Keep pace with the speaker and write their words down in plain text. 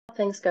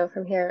things go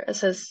from here.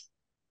 This is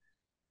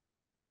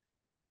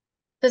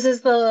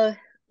the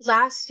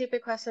last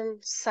stupid question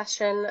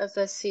session of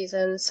this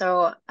season,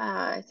 so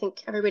I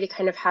think everybody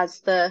kind of has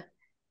the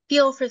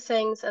feel for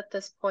things at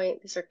this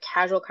point. These are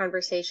casual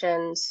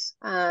conversations,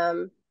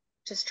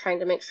 just trying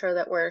to make sure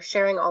that we're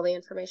sharing all the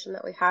information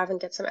that we have and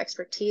get some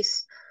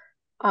expertise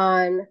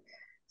on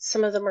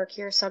some of the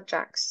murkier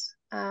subjects.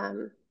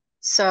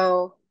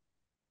 So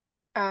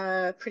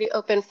pretty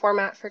open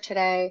format for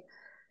today,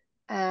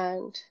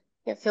 and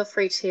feel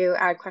free to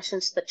add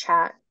questions to the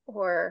chat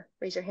or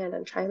raise your hand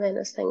and chime in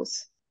as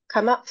things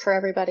come up for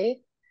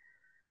everybody.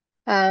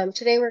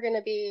 Today we're going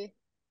to be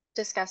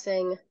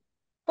discussing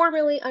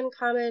formerly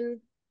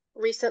uncommon,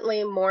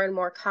 recently more and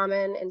more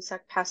common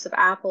insect pests of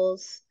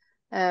apples,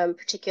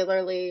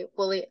 particularly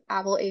woolly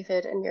apple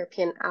aphid and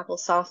European apple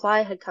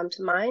sawfly had come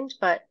to mind,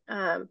 but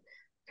kind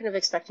of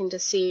expecting to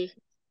see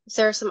if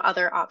there are some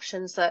other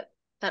options that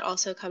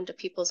also come to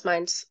people's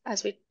minds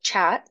as we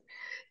chat.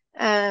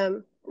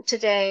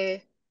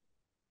 Today,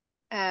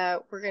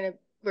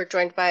 we're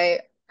joined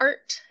by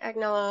Art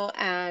Agnello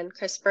and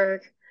Chris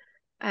Berg,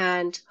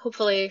 and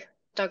hopefully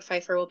Doug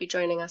Pfeiffer will be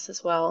joining us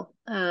as well.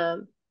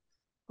 We'll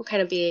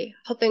kind of be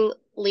helping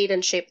lead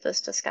and shape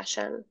this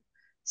discussion.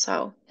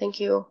 So thank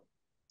you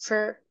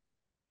for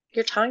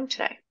your time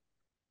today.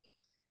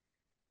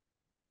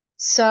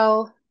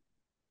 So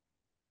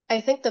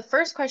I think the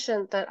first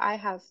question that I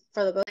have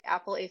for the both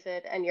apple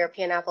aphid and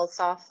European apple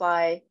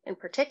sawfly in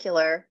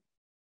particular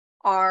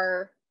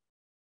are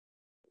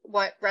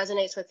what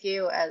resonates with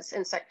you as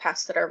insect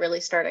pests that are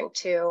really starting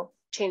to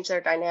change their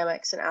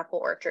dynamics in apple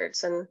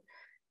orchards, and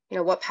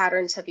what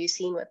patterns have you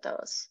seen with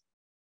those?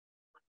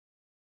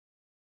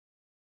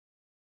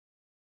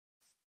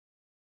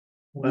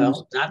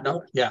 Well,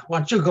 yeah. Why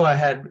don't you go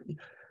ahead,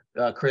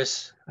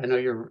 Chris? I know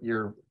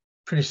you're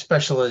pretty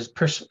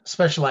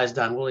specialized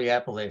on woolly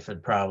apple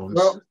aphid problems.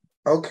 Well,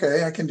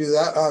 okay, I can do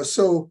that.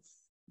 So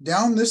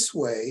down this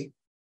way,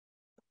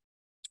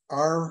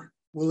 our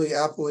woolly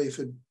apple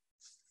aphid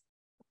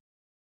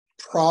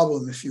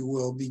problem, if you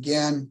will,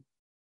 began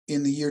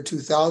in the year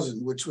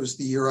 2000, which was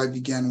the year I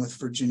began with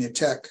Virginia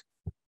Tech.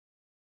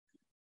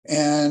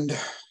 And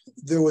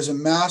there was a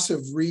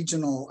massive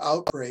regional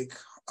outbreak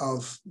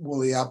of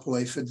woolly apple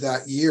aphid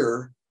that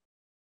year.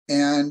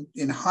 And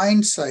in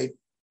hindsight,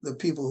 the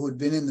people who had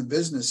been in the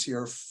business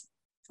here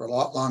for a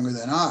lot longer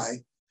than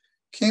I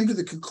came to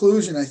the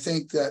conclusion, I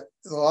think, that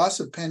the loss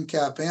of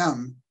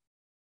pencap-M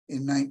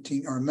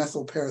or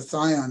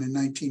methylparathion in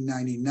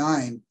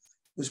 1999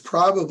 was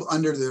probably,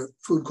 under the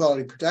Food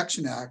Quality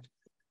Protection Act,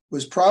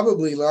 was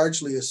probably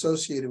largely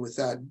associated with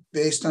that,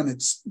 based on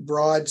its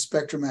broad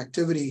spectrum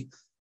activity,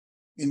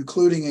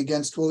 including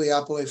against woolly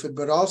apple aphid,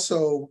 but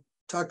also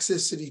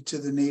toxicity to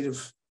the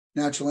native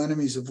natural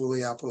enemies of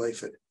woolly apple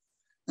aphid.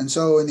 And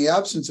so in the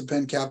absence of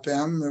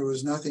pencap-M, there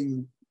was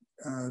nothing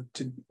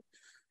to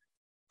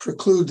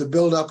preclude the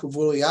buildup of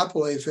woolly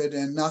apple aphid,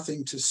 and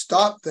nothing to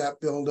stop that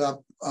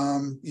buildup,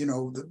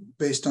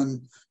 based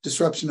on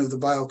disruption of the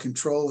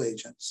biocontrol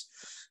agents.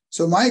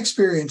 So my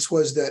experience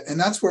was that, and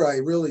that's where I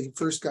really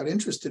first got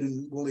interested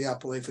in woolly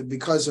apple aphid,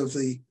 because of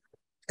the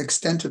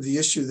extent of the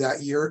issue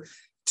that year.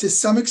 To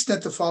some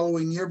extent the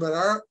following year, but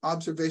our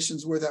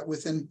observations were that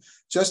within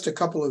just a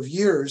couple of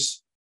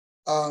years,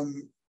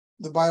 the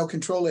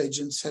biocontrol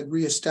agents had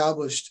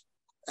reestablished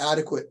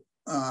adequate,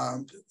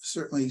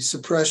 certainly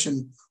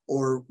suppression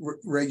or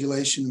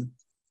regulation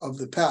of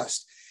the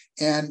pest.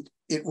 And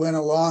it went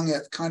along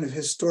at kind of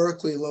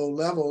historically low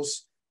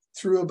levels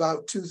through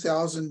about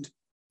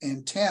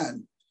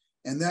 2010.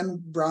 And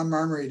then brown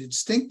marmorated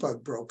stink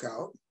bug broke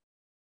out,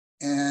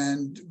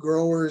 and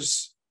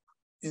growers,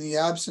 in the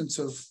absence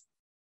of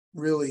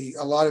really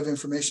a lot of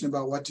information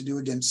about what to do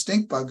against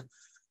stink bug,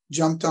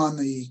 jumped on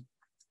the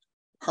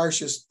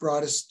harshest,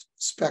 broadest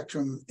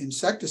spectrum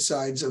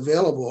insecticides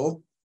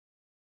available,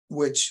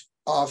 which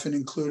often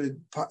included,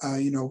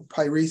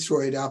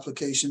 pyrethroid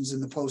applications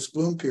in the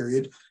post-bloom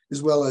period,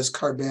 as well as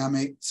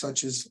carbamate,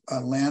 such as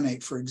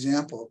lanate, for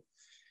example.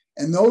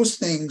 And those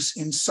things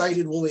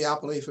incited woolly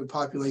apple aphid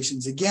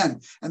populations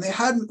again. And they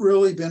hadn't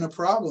really been a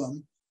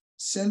problem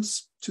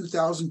since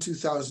 2000,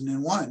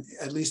 2001,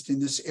 at least in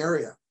this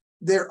area.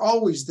 They're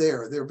always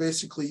there. They're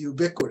basically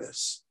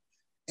ubiquitous.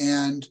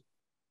 And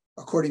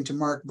according to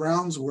Mark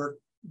Brown's work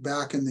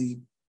back in the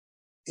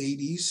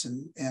 80s,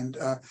 and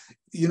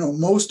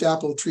most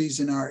apple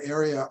trees in our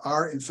area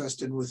are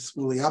infested with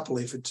woolly apple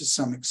aphid to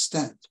some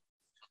extent.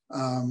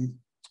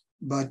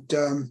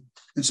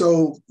 And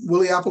so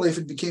woolly apple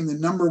aphid became the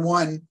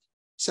 #1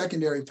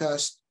 secondary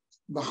pest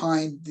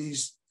behind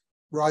these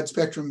broad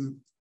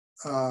spectrum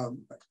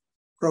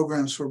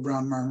programs for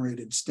brown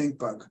marmorated stink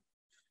bug.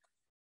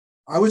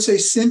 I would say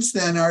since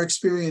then, our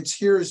experience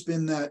here has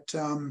been that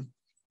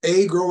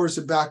growers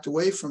have backed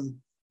away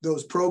from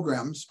those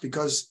programs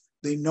because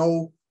they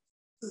know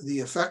the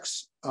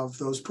effects of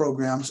those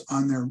programs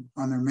on their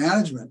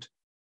management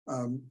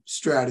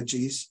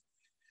strategies.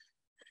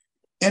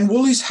 And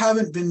woolies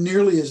haven't been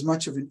nearly as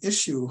much of an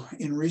issue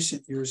in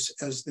recent years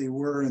as they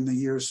were in the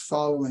years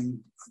following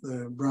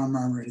the brown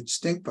marmorated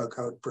stink bug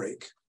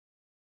outbreak.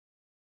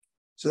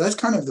 So that's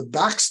kind of the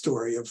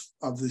backstory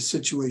of the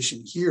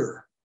situation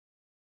here.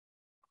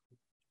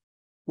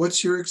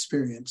 What's your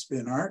experience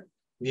been, Art?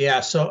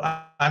 Yeah, so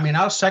I mean,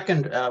 I'll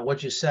second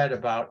what you said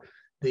about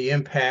the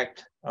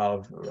impact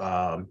of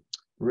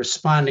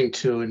responding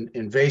to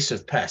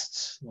invasive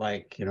pests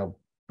like,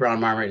 brown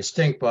marmorated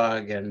stink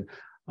bug and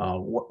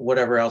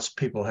whatever else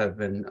people have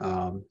been,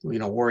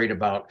 worried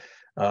about.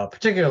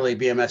 Particularly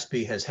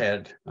BMSB has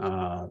had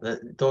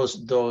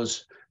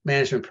those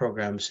management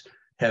programs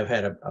have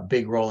had a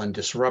big role in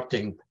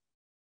disrupting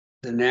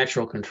the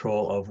natural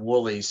control of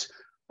woolies.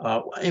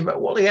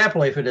 But woolly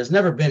apple aphid has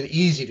never been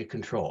easy to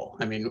control.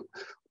 I mean,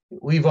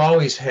 we've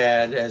always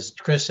had, as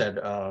Chris said,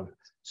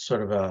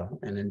 sort of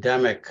an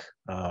endemic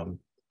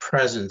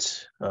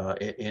presence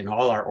in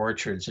all our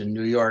orchards in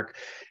New York,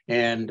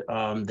 and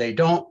they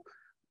don't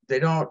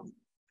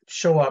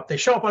show up. They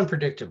show up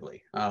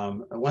unpredictably.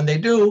 When they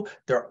do,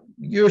 they're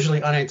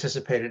usually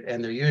unanticipated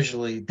and they're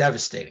usually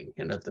devastating.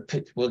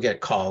 We'll get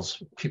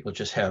calls. People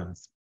just have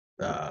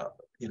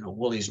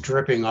woolies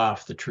dripping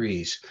off the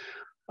trees.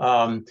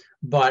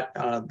 But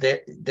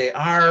they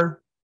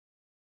are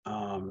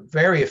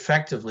very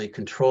effectively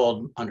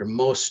controlled under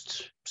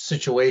most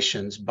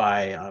situations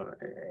by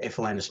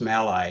Aphelinus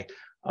malai,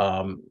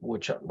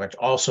 which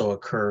also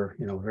occur,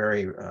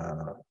 very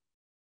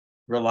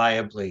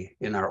reliably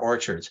in our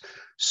orchards.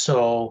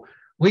 So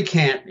we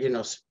can't,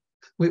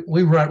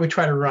 we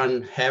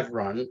have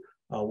run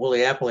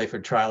woolly apple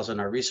aphid trials in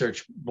our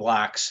research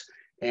blocks.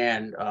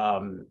 And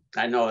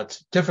I know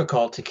it's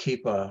difficult to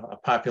keep a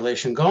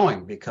population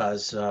going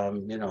because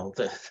we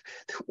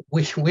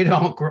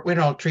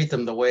don't treat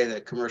them the way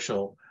that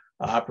commercial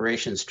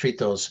operations treat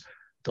those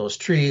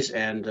trees,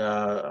 and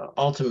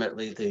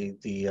ultimately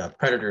the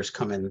predators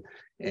come in,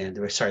 and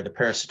the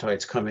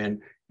parasitoids come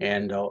in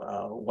and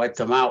wipe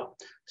them out.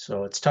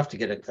 So it's tough to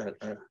get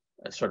a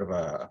sort of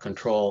a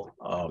control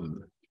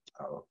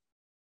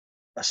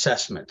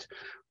assessment.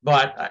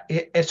 But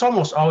it's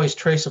almost always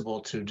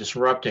traceable to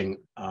disrupting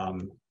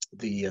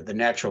the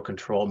natural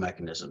control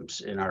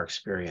mechanisms in our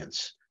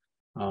experience.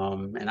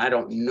 And I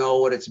don't know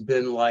what it's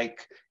been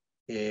like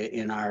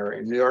in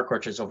our New York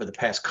orchards over the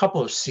past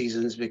couple of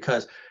seasons,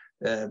 because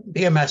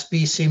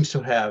BMSB seems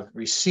to have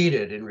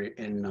receded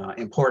in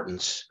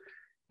importance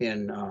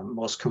in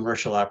most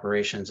commercial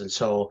operations. And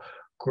so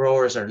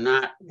growers are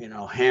not,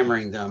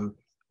 hammering them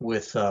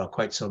with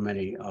quite so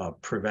many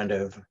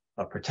preventive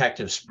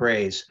protective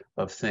sprays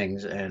of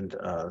things. And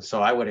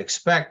so I would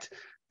expect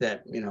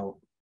that,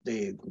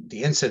 the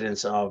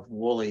incidence of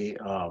woolly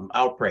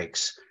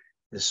outbreaks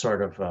is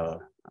sort of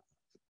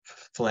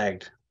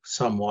flagged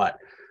somewhat.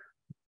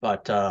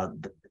 But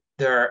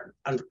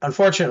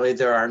unfortunately,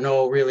 there are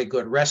no really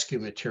good rescue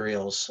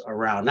materials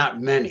around,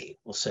 not many,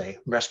 we'll say,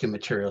 rescue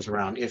materials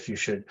around if you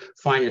should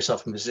find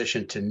yourself in a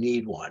position to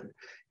need one.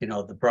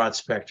 The broad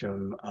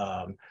spectrum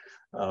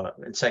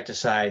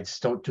insecticides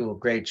don't do a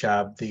great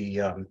job.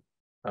 The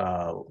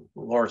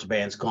Lora's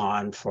band's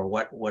gone for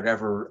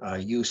whatever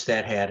use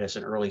that had as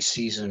an early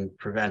season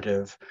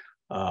preventive.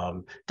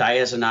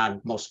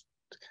 Diazinon,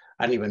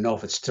 I don't even know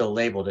if it's still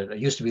labeled. It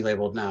used to be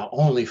labeled now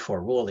only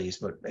for woolies,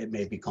 but it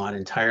may be gone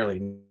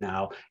entirely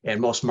now.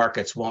 And most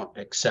markets won't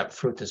accept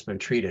fruit that's been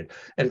treated.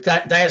 And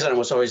diazinon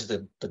was always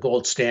the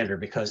gold standard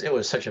because it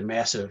was such a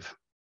massive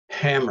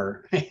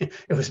hammer. It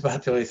was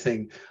about the only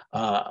thing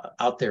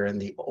out there in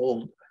the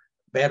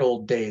bad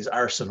old days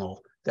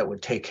arsenal that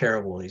would take care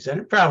of woolies, and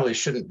it probably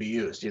shouldn't be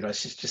used.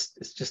 It's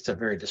just a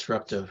very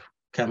disruptive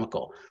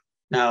chemical.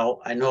 Now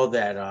I know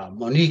that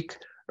Monique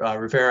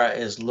Rivera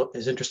is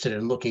interested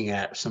in looking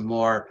at some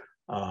more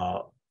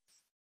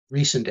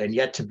recent and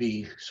yet to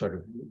be sort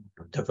of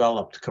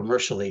developed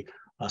commercially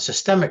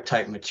systemic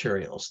type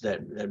materials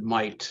that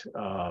might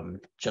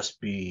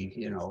just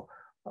be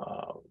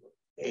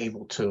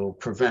able to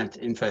prevent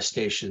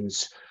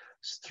infestations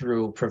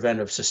through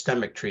preventive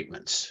systemic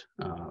treatments.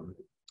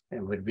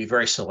 And would be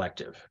very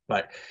selective,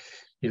 but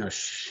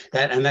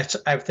that's,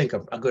 I think,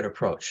 a good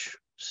approach.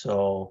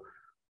 So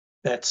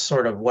that's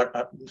sort of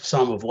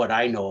some of what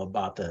I know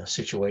about the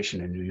situation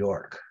in New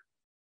York.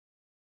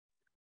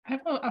 I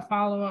have a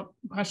follow-up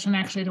question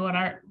actually to what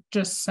Art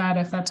just said,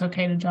 if that's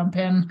okay to jump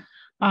in,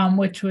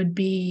 which would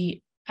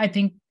be, I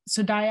think,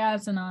 so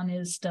diazinon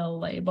is still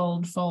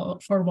labeled for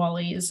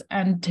woolies.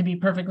 And to be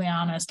perfectly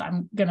honest,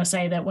 I'm going to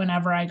say that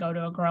whenever I go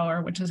to a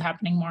grower, which is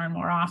happening more and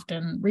more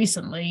often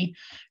recently,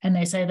 and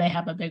they say they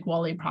have a big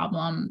woolly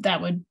problem, that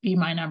would be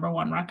my number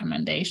one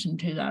recommendation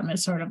to them,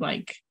 is sort of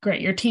like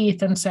grit your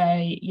teeth and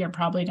say, you're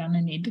probably going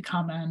to need to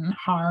come in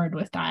hard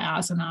with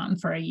diazinon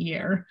for a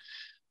year.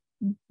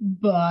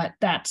 But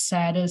that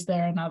said, is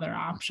there another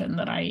option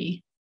that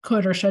I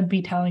could or should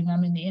be telling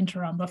them in the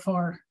interim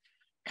before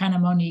kind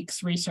of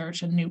Monique's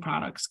research and new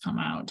products come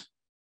out?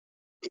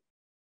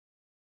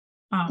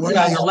 One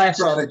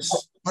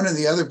of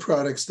the other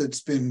products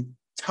that's been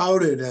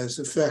touted as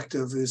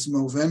effective is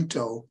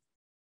Movento.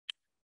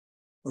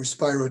 or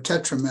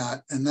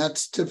spirotetramat, and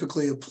that's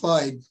typically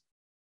applied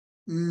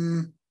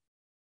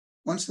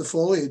once the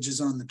foliage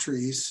is on the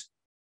trees,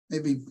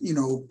 maybe, you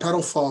know,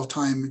 petal fall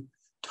time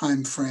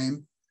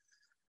frame.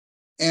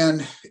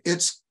 And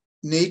its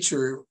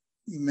nature,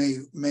 you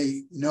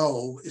may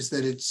know, is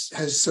that it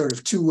has sort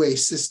of two-way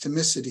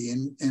systemicity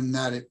in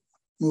that it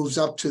moves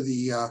up to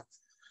the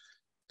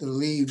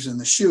leaves and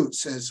the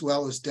shoots, as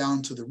well as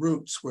down to the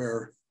roots,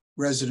 where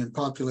resident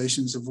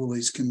populations of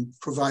woolies can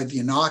provide the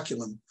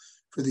inoculum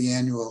for the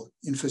annual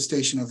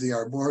infestation of the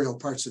arboreal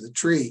parts of the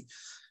tree.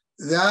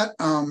 That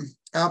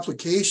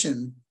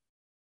application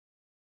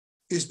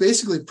is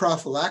basically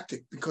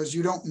prophylactic, because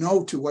you don't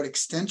know to what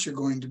extent you're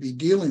going to be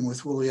dealing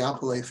with woolly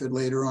apple aphid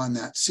later on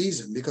that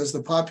season, because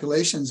the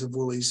populations of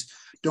woolies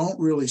don't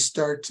really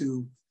start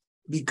to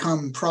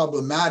become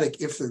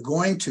problematic, if they're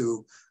going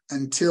to,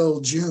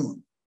 until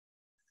June.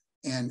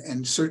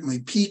 And certainly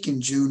peak in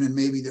June, and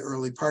maybe the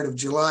early part of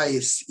July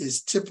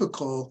is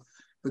typical,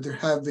 but there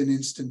have been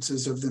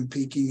instances of them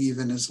peaking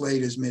even as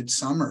late as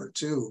midsummer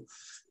too.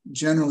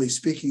 Generally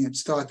speaking,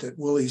 it's thought that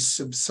woolies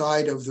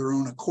subside of their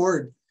own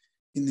accord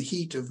in the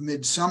heat of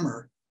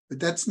midsummer, but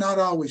that's not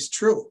always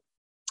true,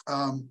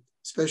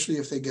 especially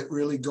if they get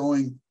really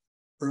going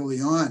early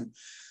on.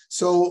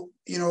 So,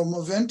 you know,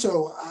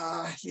 Movento,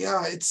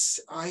 yeah,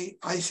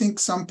 I think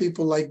some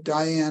people like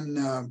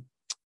Diane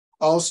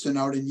Alston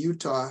out in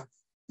Utah,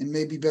 and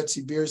maybe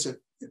Betsy Beers at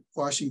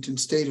Washington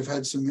State, have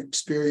had some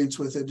experience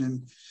with it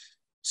and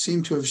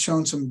seem to have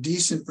shown some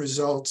decent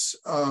results.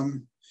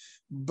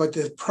 But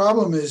the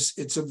problem is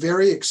it's a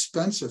very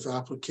expensive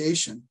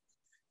application.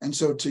 And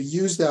so to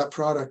use that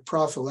product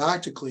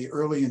prophylactically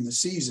early in the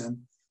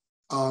season,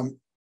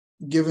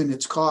 given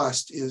its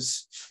cost,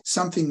 is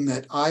something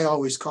that I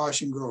always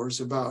caution growers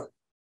about.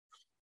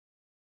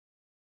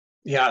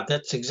 Yeah,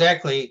 that's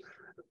exactly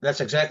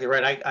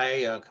right.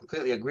 I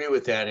completely agree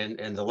with that.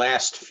 And the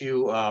last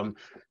few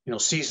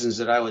seasons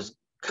that I was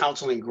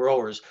counseling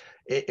growers,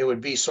 it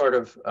would be sort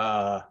of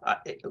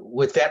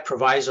with that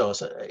proviso.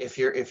 So if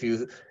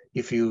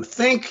you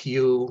think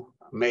you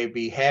may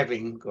be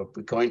having or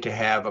going to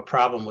have a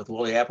problem with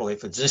woolly apple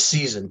aphids this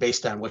season,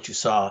 based on what you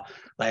saw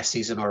last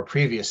season or a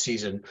previous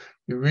season,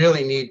 you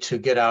really need to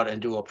get out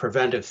and do a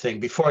preventive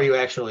thing before you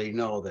actually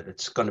know that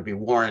it's going to be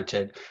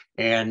warranted.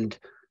 And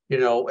you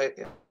know,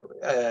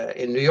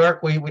 in New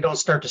York, we don't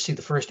start to see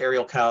the first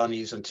aerial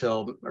colonies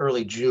until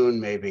early June,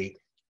 maybe.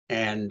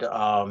 And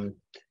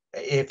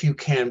if you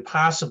can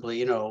possibly,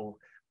 you know,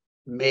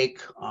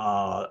 make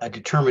a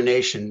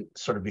determination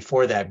sort of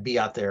before that, be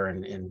out there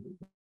and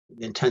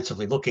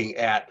intensively looking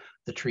at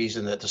the trees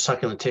and the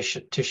succulent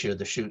tissue of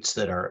the shoots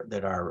that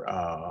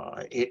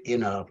are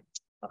in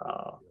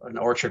an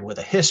orchard with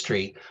a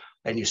history,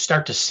 and you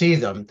start to see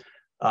them.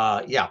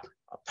 Yeah,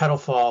 petal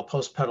fall,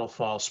 post petal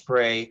fall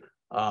spray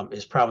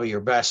is probably your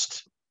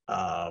best,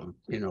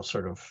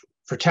 sort of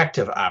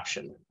protective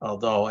option.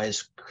 Although,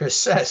 as Chris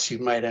says, you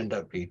might end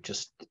up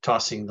just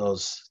tossing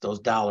those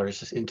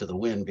dollars into the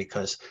wind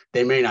because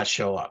they may not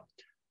show up.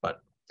 But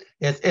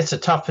it's a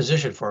tough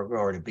position for a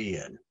grower to be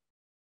in.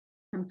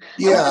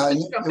 Yeah, I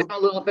jump in a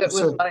little bit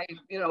with my,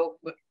 New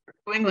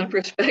England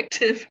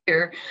perspective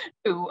here,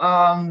 too,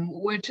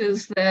 which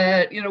is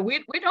that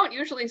we don't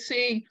usually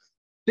see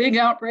big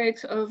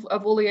outbreaks of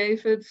woolly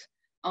aphids.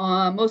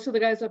 Most of the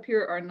guys up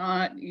here are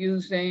not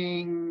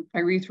using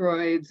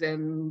pyrethroids,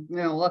 and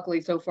luckily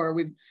so far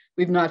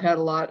we've not had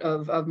a lot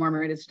of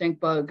marmorated stink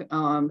bug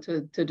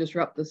to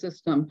disrupt the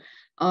system.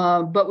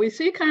 But we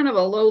see kind of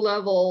a low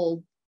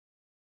level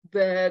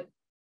that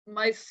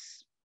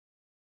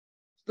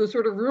the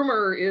sort of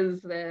rumor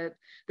is that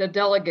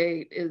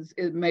delegate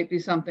it might be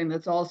something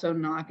that's also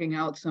knocking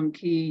out some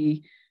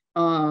key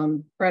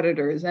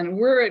predators, and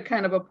we're at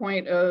kind of a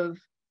point of,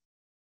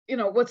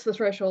 what's the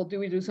threshold? Do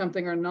we do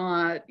something or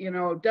not?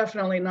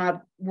 Definitely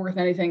not worth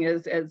anything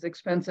as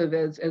expensive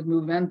as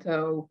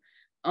Movento.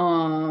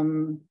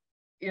 And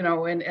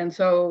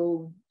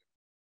so,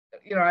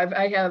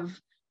 I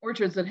have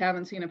orchards that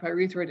haven't seen a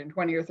pyrethroid in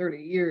 20 or 30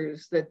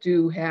 years that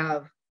do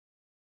have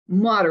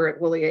moderate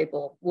woolly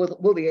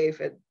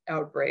aphid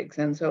outbreaks.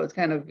 And so it's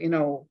kind of,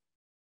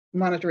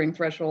 monitoring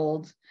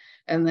thresholds,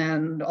 and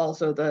then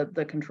also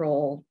the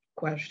control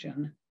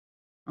question.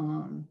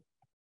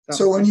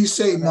 So when you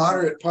say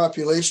moderate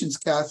populations,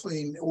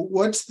 Kathleen,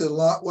 what's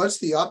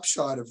the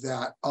upshot of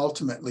that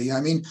ultimately? I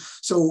mean,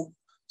 so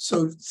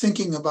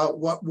thinking about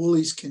what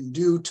woolies can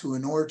do to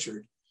an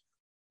orchard,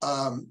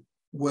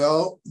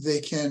 well,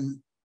 they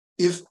can,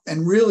 if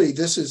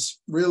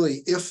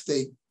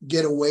they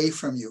get away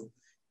from you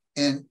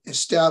and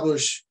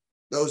establish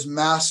those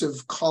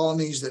massive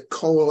colonies that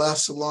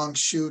coalesce along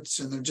shoots,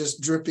 and they're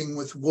just dripping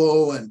with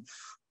wool and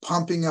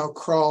pumping out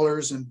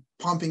crawlers and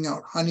pumping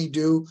out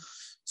honeydew.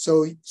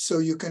 So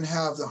you can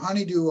have the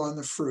honeydew on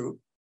the fruit,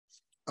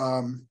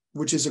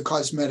 which is a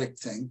cosmetic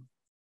thing.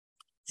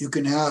 You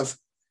can have,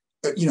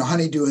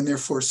 honeydew and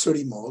therefore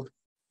sooty mold.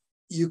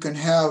 You can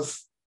have,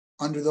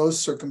 under those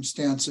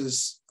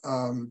circumstances,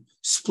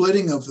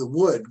 splitting of the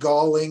wood,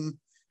 galling.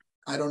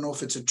 I don't know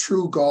if it's a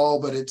true gall,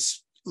 but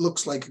it's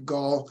looks like a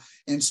gall,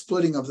 and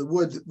splitting of the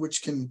wood,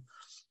 which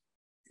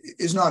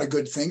is not a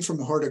good thing from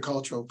a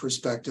horticultural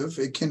perspective.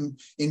 It can,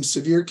 in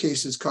severe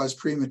cases, cause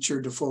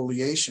premature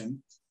defoliation.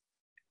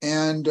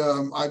 And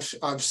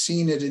I've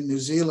seen it in New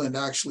Zealand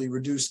actually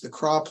reduce the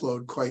crop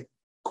load quite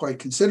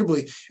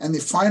considerably. And the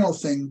final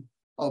thing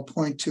I'll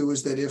point to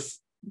is that if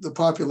the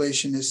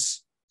population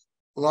is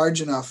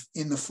large enough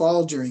in the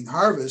fall during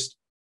harvest,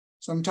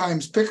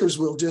 sometimes pickers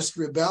will just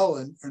rebel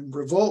and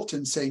revolt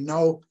and say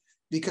no,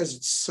 because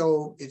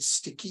it's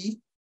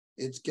sticky,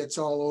 it gets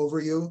all over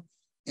you,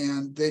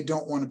 and they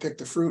don't want to pick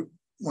the fruit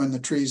when the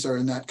trees are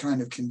in that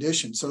kind of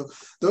condition. So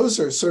those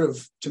are sort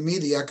of, to me,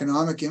 the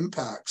economic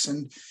impacts.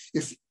 And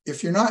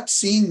if you're not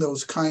seeing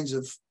those kinds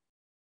of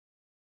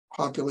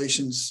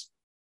populations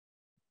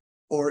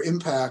or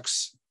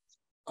impacts,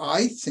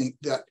 I think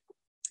that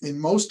in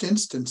most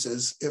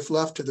instances, if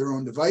left to their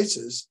own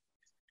devices,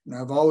 and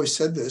I've always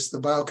said this, the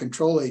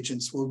biocontrol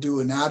agents will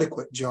do an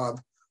adequate job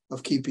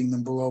of keeping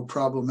them below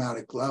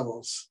problematic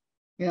levels.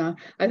 Yeah,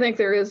 I think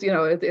there is,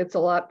 it's a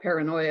lot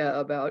paranoia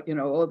about,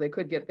 oh, they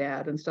could get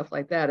bad and stuff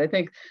like that. I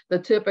think the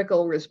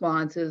typical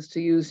response is to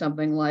use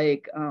something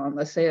like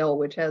a sail,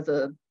 which has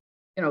a,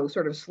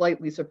 sort of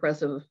slightly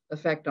suppressive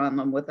effect on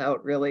them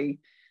without really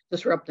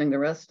disrupting the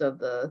rest of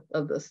the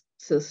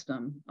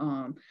system.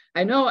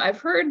 I know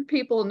I've heard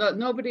people,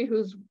 nobody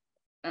who's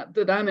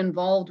that I'm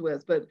involved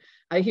with, but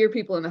I hear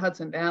people in the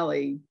Hudson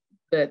Valley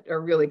that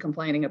are really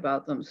complaining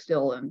about them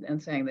still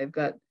and saying they've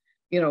got,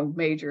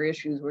 major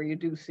issues where you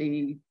do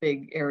see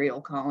big aerial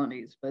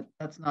colonies, but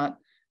that's not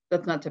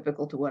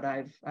typical to what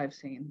I've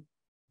seen.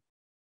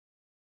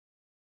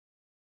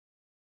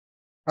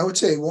 I would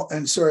say,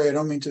 and sorry, I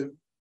don't mean to,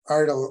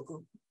 Art,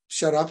 I'll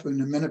shut up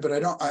in a minute, but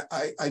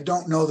I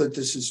don't know that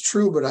this is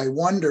true, but I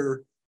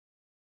wonder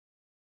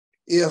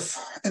if,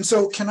 and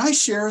so can I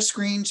share a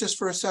screen just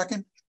for a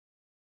second?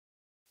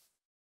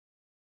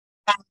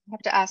 I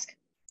have to ask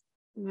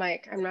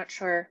Mike, I'm not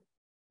sure.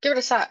 Give it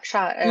a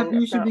shot. And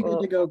you should be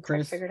good to go,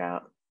 Chris. Figure it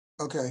out.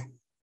 Okay.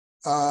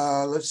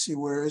 Let's see,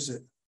 where is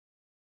it?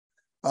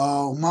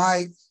 Oh,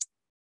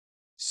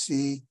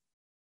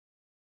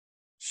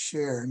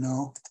 share,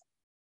 no.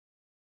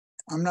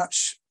 I'm not,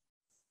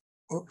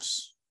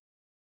 oops.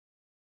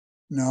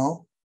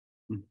 No.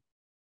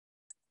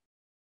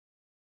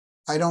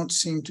 I don't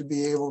seem to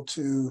be able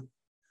to,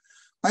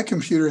 my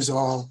computer's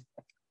all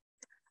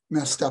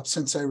messed up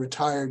since I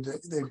retired.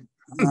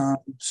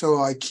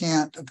 So I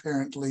can't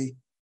apparently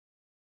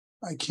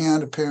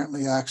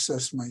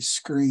access my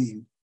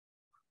screen.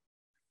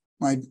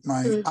 I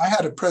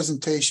had a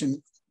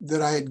presentation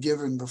that I had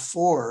given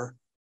before,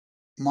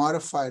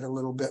 modified a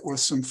little bit with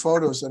some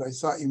photos that I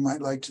thought you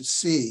might like to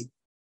see,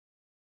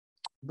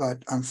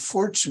 but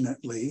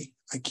unfortunately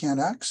I can't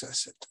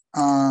access it.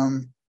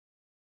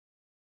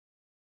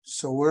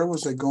 So where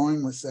was I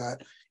going with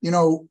that?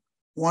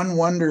 One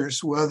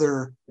wonders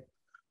whether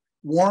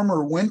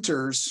warmer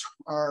winters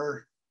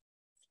are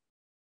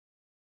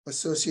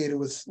associated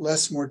with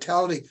less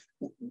mortality,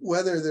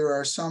 whether there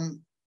are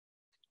some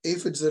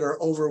aphids that are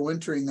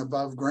overwintering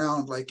above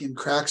ground, like in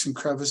cracks and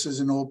crevices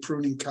and old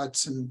pruning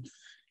cuts and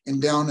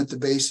down at the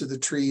base of the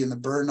tree and the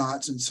burr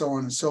knots and so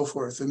on and so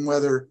forth, and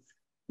whether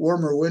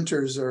warmer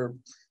winters are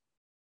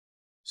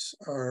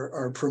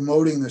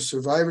promoting the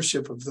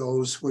survivorship of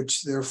those,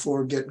 which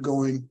therefore get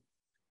going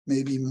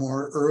maybe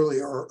more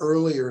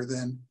earlier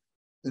than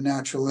the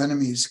natural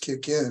enemies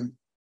kick in.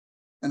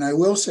 And I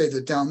will say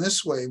that down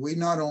this way, we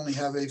not only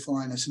have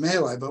Aphelinus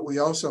mali, but we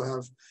also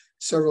have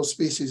several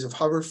species of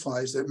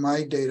hoverflies that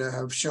my data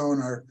have shown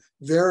are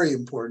very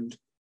important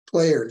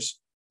players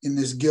in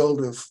this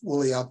guild of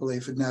woolly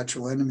apple-aphid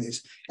natural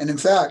enemies. And in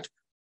fact,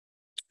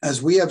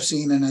 as we have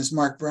seen, and as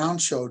Mark Brown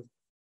showed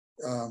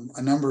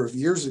a number of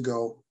years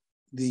ago,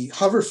 the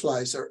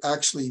hoverflies are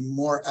actually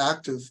more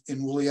active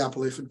in woolly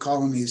apple-aphid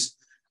colonies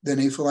than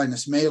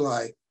Aphelinus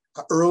mali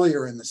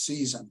earlier in the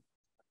season.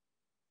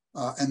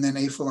 And then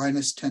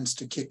Aphelinus tends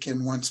to kick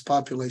in once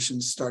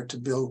populations start to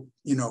build,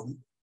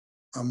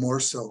 more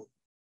so.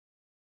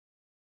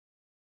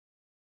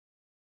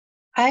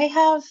 I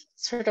have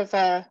sort of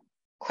a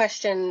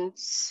question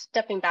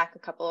stepping back a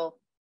couple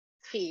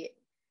feet.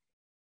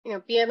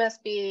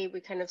 BMSB,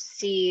 we kind of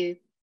see,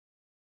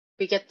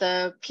 we get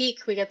the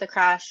peak, we get the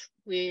crash,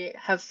 we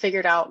have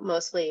figured out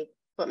mostly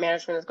what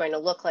management is going to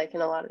look like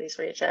in a lot of these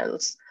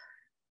regions.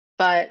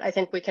 But I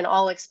think we can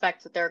all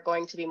expect that there are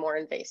going to be more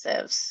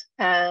invasives.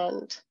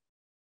 And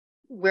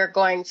we're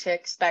going to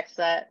expect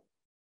that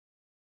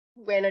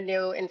when a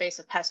new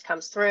invasive pest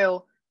comes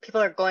through, people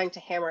are going to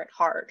hammer it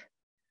hard.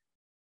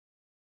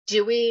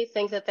 Do we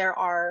think that there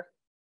are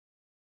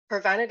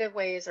preventative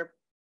ways or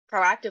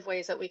proactive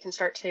ways that we can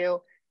start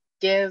to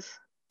give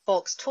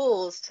folks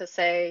tools to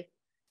say,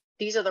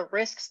 these are the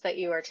risks that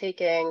you are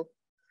taking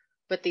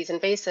with these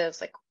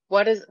invasives? Like,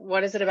 what is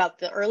it about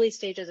the early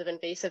stages of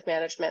invasive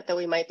management that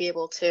we might be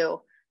able to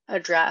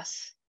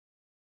address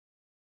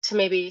to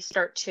maybe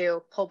start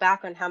to pull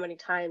back on how many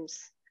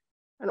times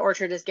an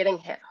orchard is getting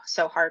hit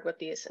so hard with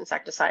these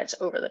insecticides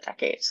over the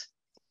decades?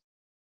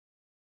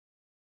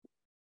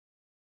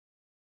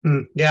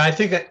 Yeah, I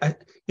think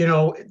you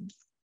know,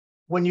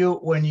 when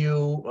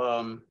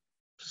you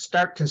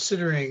start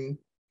considering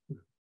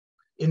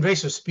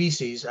invasive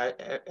species,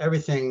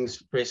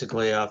 everything's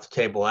basically off the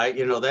table.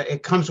 You know, that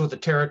it comes with the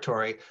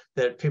territory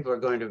that people are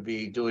going to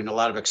be doing a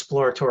lot of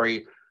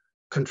exploratory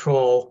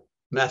control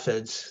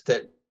methods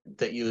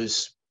that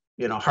use,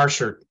 you know,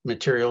 harsher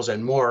materials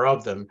and more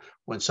of them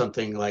when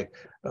something like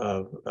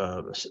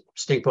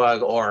stink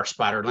bug or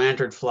spotted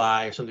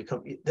lanternfly or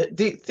something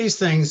these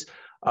things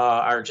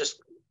are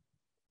just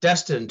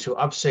destined to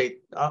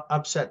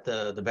upset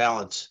the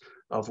balance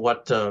of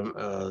what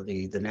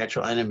the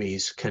natural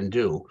enemies can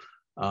do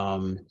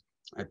um,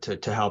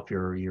 to help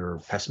your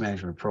pest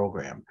management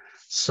program.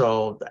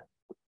 So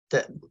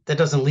that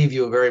doesn't leave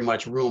you very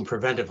much room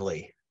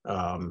preventively,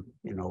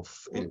 you know,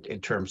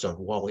 in terms of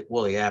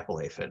woolly apple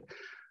aphid.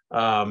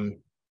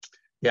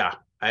 Yeah,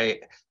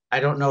 I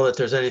don't know that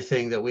there's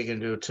anything that we can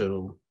do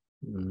to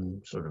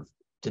sort of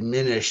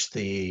diminish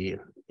the,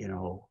 you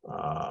know,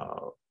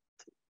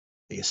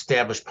 the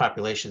established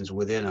populations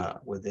within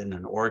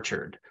an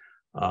orchard.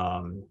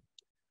 I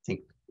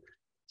think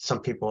some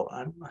people,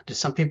 do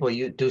some people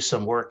do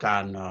some work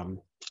on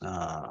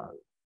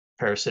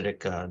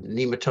parasitic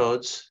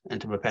nematodes,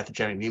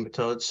 entomopathogenic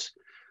nematodes.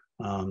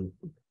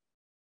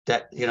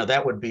 That, you know,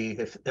 that would be,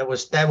 if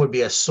that would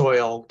be a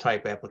soil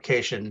type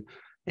application,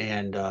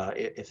 and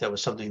if that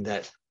was something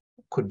that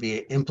could be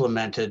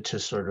implemented to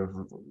sort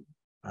of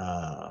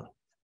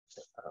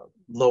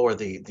lower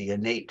the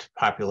innate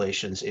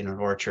populations in an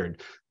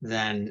orchard,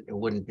 then it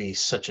wouldn't be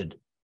such a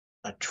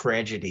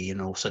tragedy, you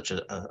know, such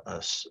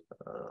a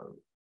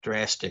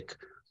drastic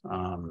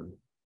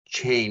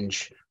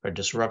change or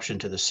disruption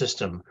to the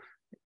system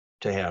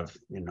to have,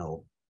 you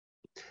know,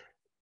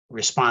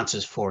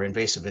 responses for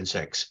invasive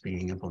insects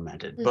being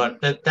implemented. Mm-hmm.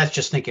 But that's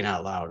just thinking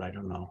out loud. I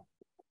don't know.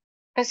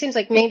 It seems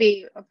like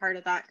maybe a part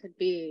of that could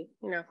be,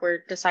 you know, if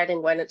we're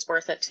deciding when it's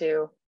worth it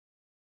to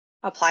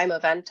apply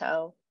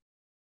Movento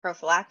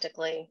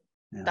prophylactically,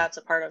 Yeah. that's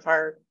a part of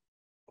our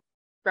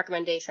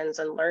recommendations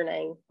and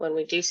learning when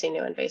we do see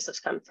new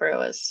invasives come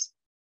through, is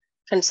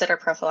consider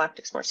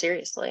prophylactics more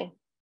seriously.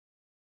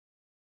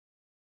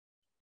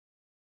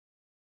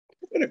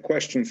 I've got a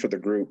question for the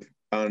group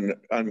on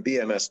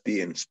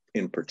BMSB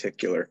in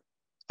particular.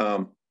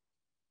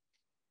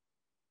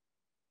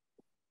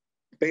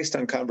 Based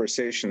on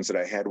conversations that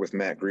I had with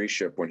Matt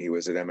Greship when he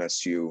was at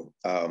MSU,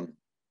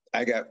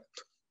 I got,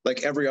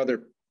 like every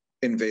other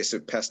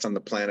invasive pest on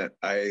the planet,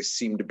 I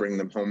seem to bring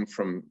them home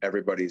from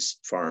everybody's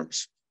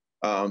farms.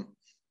 And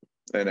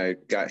I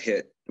got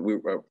hit.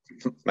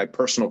 My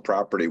personal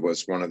property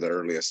was one of the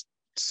earliest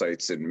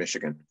sites in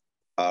Michigan.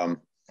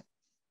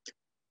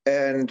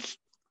 And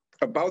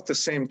about the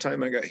same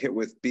time I got hit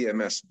with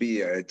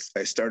BMSB,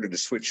 I started to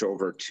switch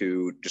over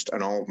to, just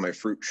on all of my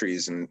fruit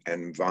trees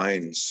and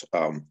vines,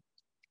 a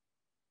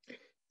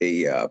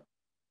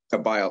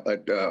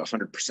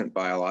 100%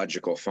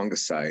 biological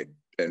fungicide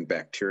and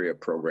bacteria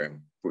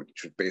program,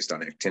 which was based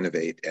on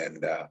actinovate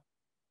and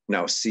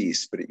now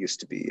cease, but it used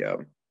to be,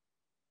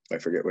 I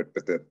forget what,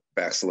 but the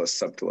Bacillus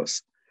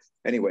subtilis.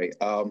 Anyway,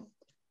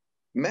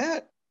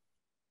 Matt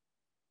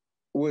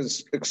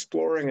was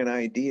exploring an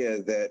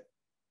idea that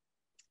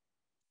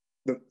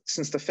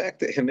since the fact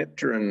that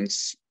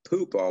hemipterans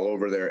poop all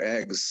over their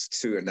eggs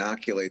to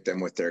inoculate them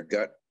with their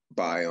gut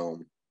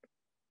biome,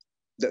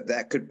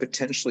 that could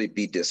potentially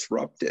be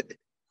disrupted.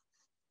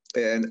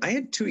 And I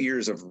had 2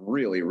 years of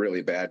really,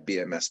 really bad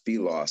BMSB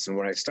loss. And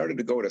when I started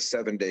to go to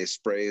 7-day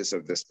sprays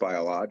of this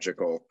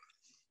biological,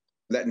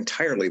 that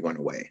entirely went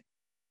away.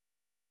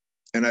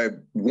 And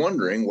I'm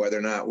wondering whether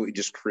or not we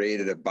just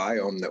created a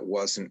biome that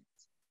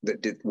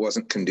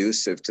wasn't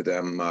conducive to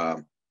them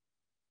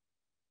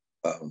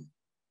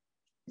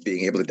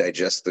being able to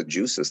digest the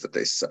juices that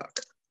they suck.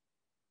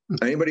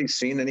 Anybody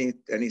seen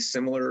any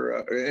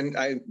similar? And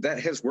that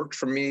has worked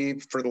for me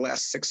for the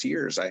last 6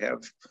 years. I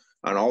have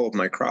on all of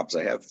my crops.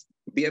 I have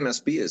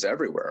BMSB is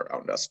everywhere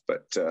around us,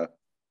 but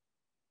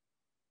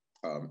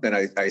and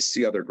I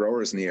see other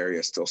growers in the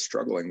area still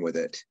struggling with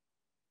it,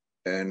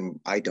 and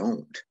I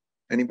don't.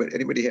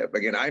 Anybody have?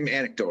 Again, I'm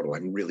anecdotal.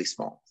 I'm really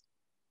small,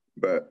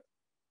 but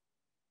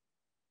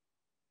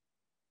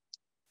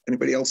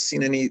anybody else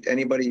seen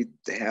anybody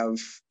have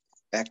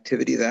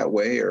activity that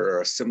way or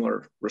a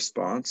similar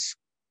response?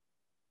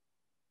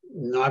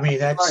 No, I mean,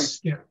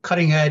 that's, you know,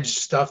 cutting edge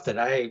stuff that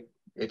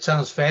it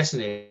sounds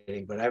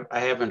fascinating, but I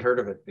haven't heard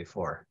of it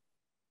before.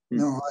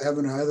 No, I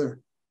haven't either.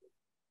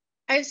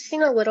 I've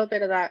seen a little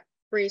bit of that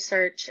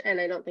research,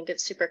 and I don't think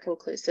it's super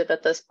conclusive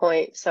at this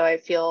point. So I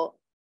feel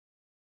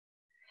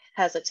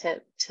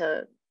hesitant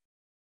to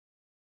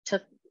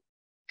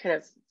kind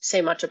of say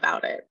much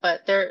about it.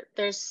 But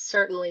there's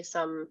certainly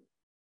some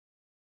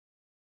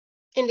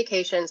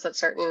indications that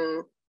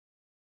certain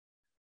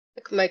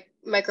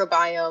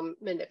microbiome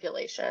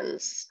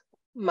manipulations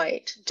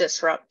might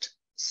disrupt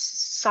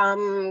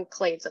some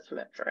clades of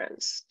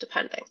hemipterans,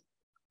 depending.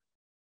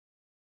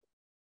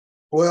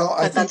 Well,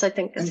 I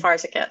think as far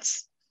as it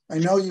gets. I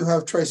know you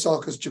have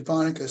Trisulcus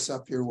japonicus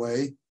up your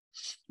way.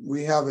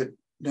 We have it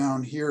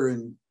down here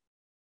in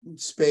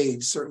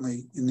spades,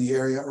 certainly in the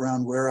area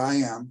around where I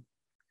am.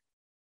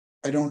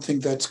 I don't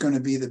think that's going to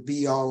be the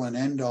be all and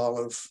end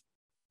all of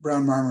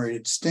brown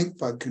marmorated stink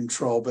bug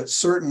control, but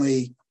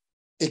certainly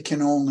it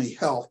can only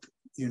help.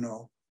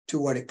 To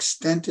what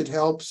extent it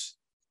helps,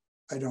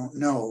 I don't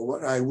know.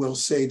 What I will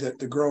say that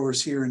the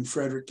growers here in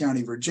Frederick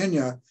County,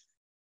 Virginia,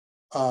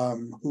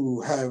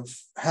 who have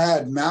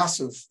had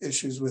massive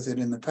issues with it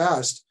in the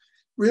past,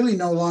 really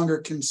no longer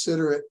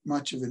consider it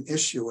much of an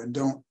issue and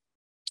don't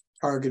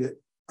target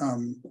it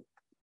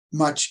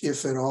much,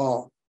 if at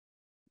all.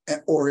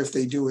 Or if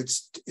they do,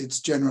 it's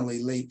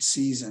generally late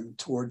season,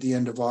 toward the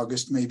end of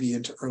August, maybe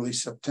into early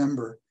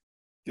September.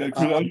 Yeah,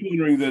 Chris, I was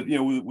wondering that,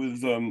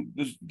 with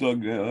this,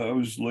 Doug, I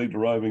was late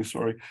arriving,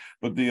 sorry,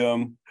 but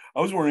I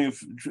was wondering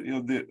if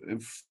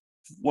if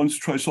once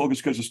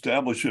trisulcus gets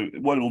established,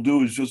 what it'll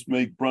do is just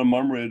make brown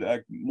marmorated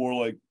act more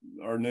like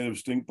our native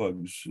stink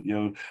bugs.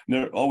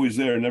 Always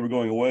there, never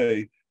going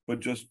away, but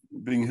just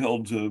being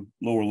held to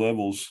lower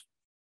levels.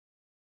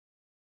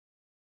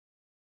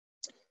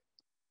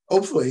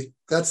 Hopefully,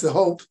 that's the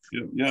hope.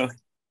 Yeah.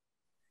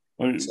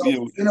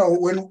 So,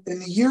 when in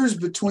the years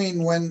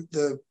between when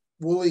the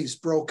woolies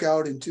broke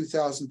out in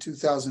 2000,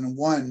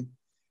 2001,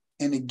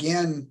 and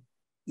again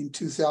in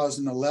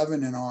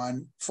 2011 and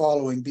on,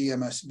 following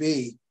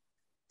BMSB,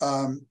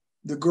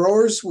 the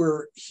growers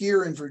were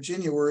here in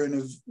Virginia were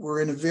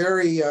in a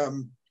very, I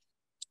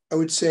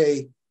would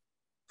say,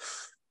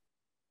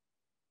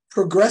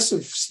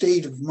 progressive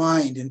state of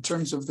mind in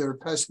terms of their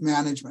pest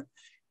management,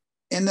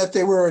 in that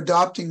they were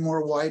adopting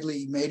more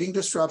widely mating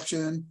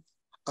disruption,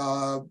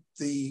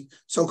 the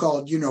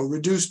so-called,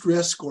 reduced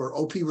risk or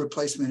OP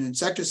replacement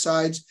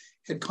insecticides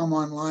had come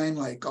online,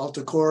 like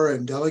Altacor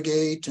and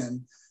Delegate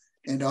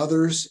and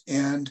others,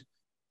 and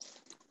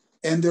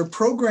their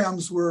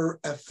programs were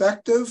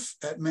effective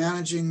at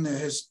managing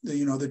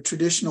the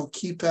traditional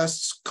key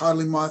pests,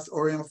 codling moth,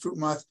 oriental fruit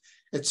moth,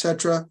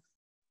 etc.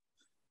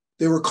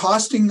 They were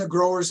costing the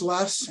growers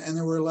less, and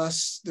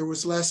there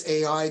was less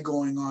AI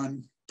going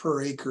on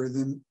per acre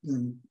than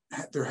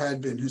there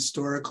had been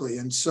historically,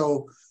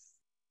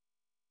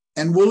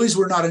 and woolies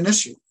were not an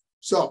issue.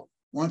 So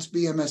once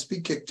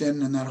BMSB kicked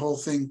in and that whole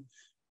thing,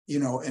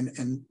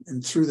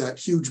 and threw that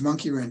huge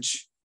monkey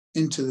wrench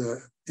into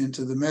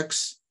the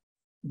mix,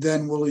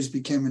 then woolies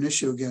became an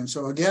issue again.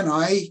 So again,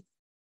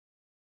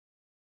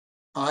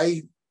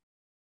 I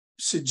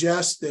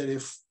suggest that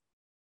if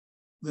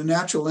the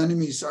natural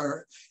enemies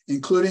are,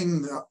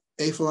 including the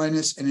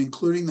Aphelinus and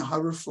including the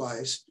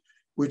hoverflies,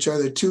 which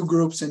are the two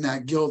groups in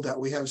that guild that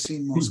we have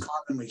seen most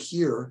commonly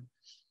here,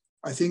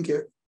 I think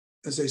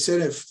as I said,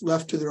 if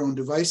left to their own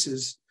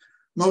devices,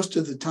 most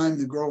of the time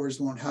the growers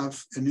won't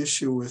have an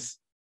issue with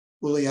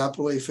woolly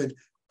apple aphid,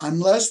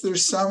 unless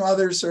there's some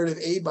other sort of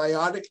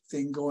abiotic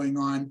thing going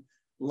on,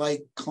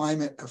 like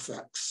climate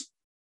effects,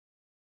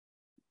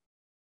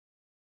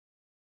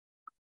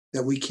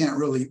 that we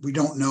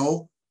don't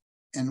know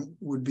and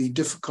would be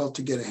difficult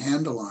to get a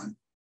handle on.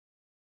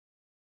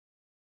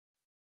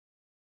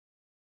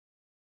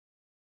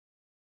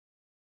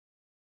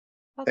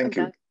 Thank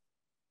you. Doug.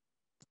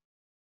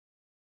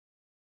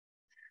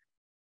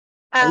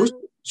 I wish I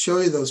could show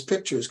you those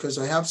pictures, because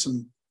I have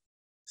some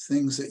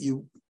things that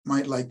you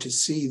might like to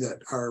see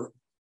that are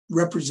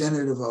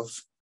representative of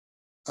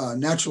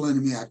natural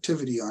enemy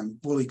activity on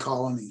woolly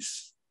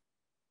colonies.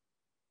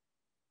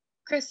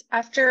 Chris,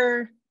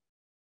 after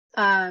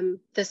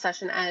this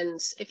session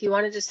ends, if you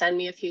wanted to send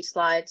me a few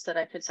slides that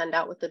I could send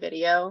out with the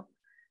video,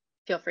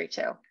 feel free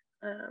to.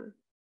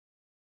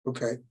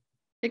 Okay.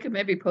 You could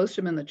maybe post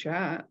them in the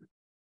chat.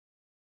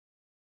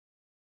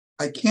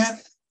 I can't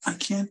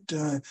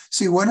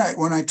see when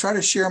I try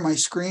to share my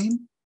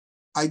screen,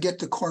 I get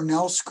the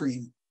Cornell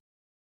screen.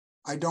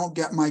 I don't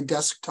get my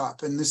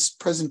desktop, and this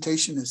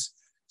presentation is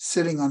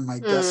sitting on my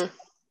desk.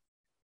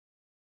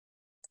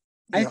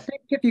 I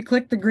think if you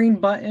click the green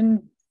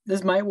button,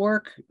 this might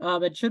work.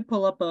 It should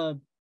pull up the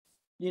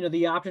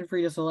option for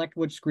you to select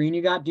which screen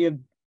you got. Do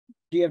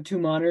you have two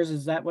monitors?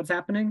 Is that what's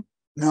happening?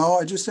 No,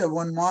 I just have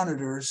one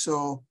monitor.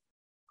 So,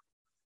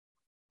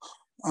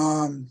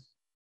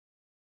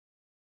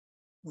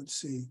 let's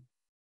see.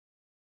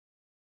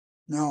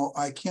 No,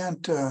 I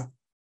can't.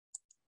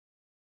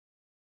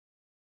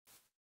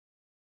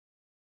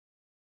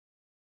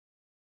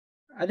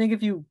 I think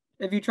if you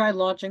try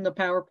launching the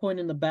PowerPoint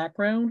in the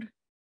background,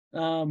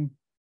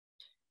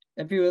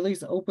 if you at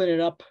least open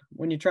it up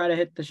when you try to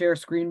hit the share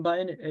screen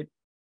button,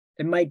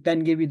 it might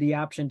then give you the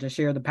option to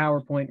share the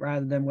PowerPoint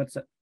rather than what's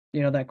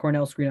that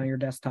Cornell screen on your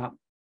desktop.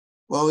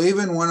 Well,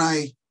 even when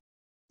I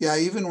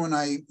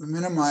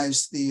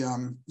minimize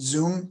the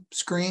Zoom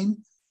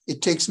screen,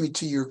 it takes me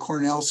to your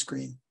Cornell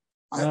screen.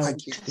 I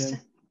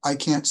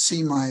can't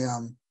see my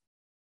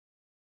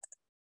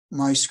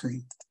my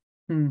screen.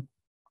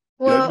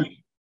 Well,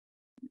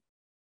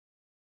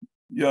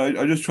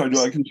 I just tried to.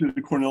 I can see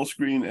the Cornell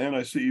screen and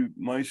I see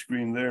my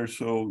screen there,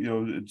 so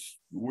it's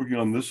working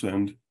on this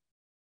end.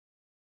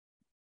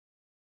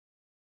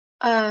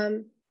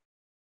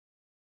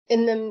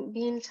 in the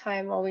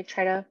meantime, while we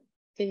try to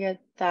figure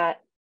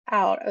that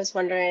out, I was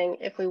wondering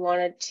if we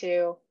wanted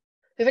to,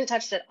 we haven't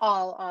touched at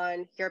all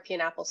on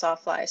European apple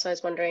sawfly. So I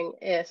was wondering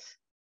if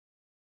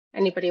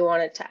anybody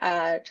wanted to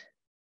add,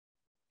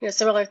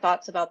 similar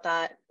thoughts about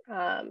that.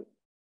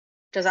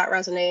 Does that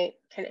resonate?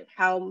 Kind of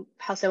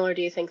how similar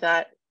do you think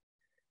that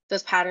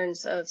those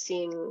patterns of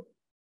seeing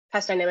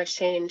pest dynamics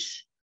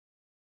change,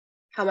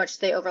 how much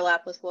they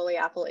overlap with woolly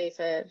apple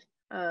aphid?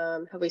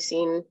 Have we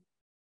seen,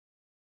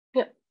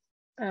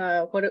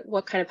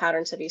 what kind of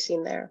patterns have you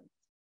seen there?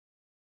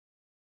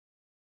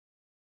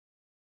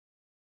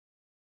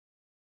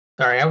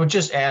 Sorry, I would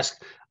just ask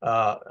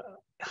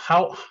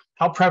how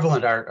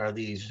prevalent are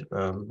these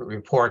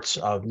reports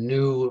of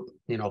new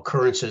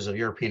occurrences of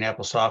European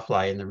apple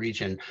sawfly in the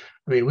region?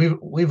 I mean,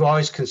 we've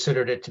always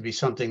considered it to be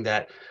something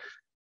that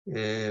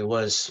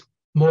was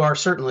more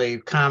certainly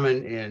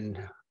common in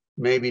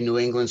maybe New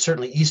England,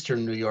 certainly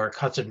Eastern New York,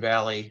 Hudson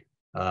Valley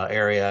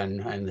area,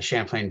 and the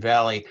Champlain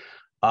Valley.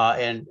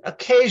 And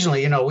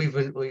occasionally,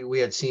 we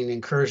had seen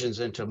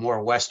incursions into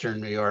more Western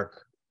New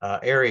York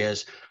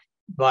areas,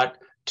 but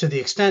to the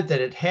extent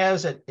that it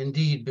has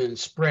indeed been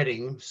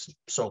spreading,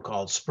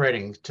 so-called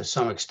spreading to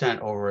some extent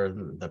over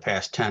the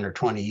past 10 or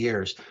 20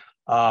 years,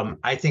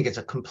 I think it's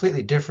a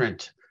completely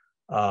different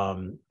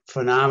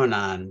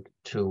phenomenon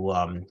to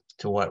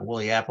what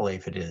woolly apple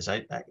aphid is.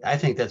 I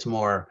think that's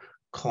more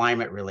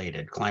climate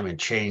related, climate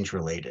change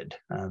related,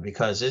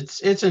 because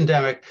it's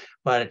endemic,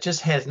 but it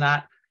just has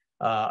not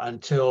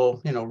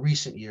until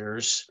recent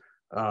years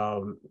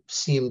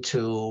seemed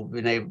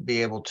to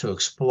be able to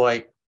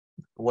exploit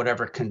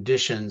whatever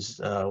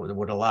conditions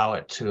would allow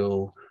it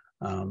to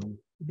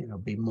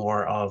be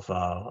more of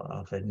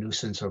a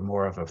nuisance or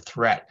more of a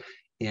threat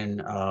in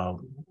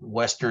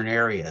Western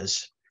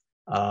areas.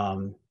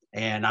 And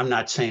I'm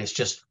not saying it's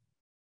just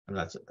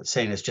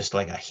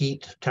like a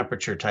heat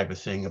temperature type of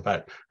thing,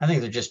 but I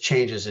think they're just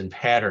changes in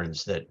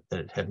patterns that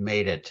have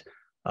made it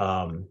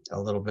a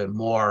little bit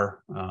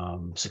more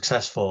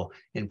successful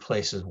in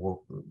places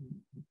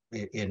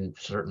in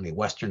certainly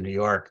Western New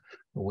York,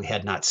 where we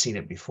had not seen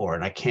it before.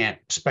 And I can't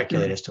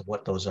speculate as to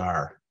what those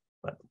are,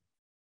 but.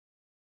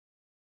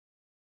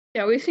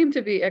 Yeah, we seem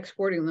to be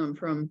exporting them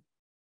from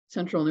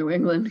central New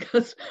England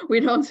because we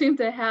don't seem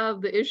to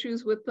have the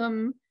issues with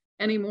them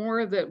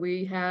anymore that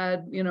we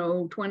had,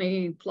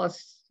 20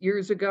 plus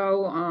years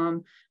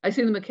ago. I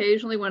see them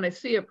occasionally. When I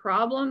see a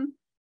problem,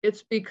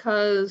 it's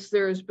because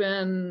there's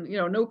been,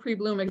 no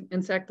pre-bloom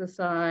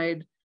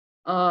insecticide,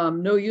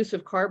 no use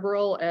of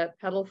carbaryl at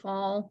petal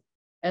fall,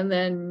 and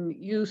then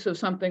use of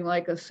something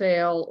like a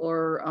sail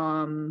or,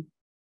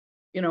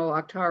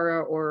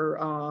 Octara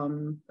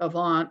or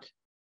Avant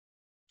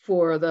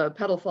for the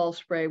petal fall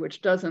spray,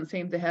 which doesn't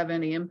seem to have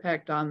any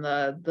impact on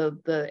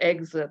the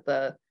eggs that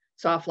the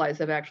sawflies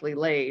have actually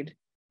laid.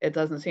 It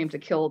doesn't seem to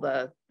kill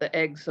the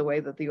eggs the way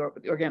that the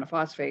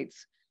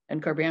organophosphates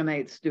and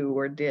carbamates do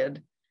or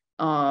did.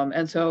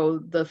 And so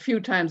the few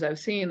times I've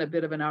seen a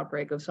bit of an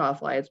outbreak of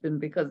sawfly, it's been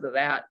because of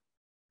that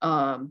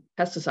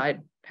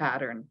pesticide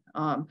pattern.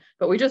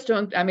 But we just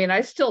don't,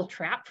 I still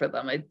trap for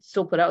them. I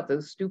still put out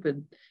those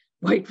stupid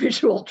white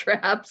visual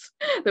traps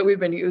that we've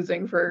been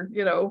using for,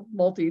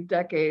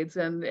 multi-decades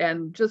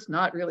and just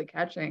not really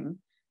catching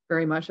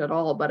very much at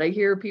all. But I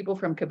hear people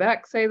from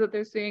Quebec say that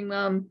they're seeing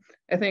them.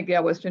 I think,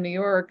 Western New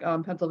York,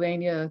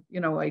 Pennsylvania,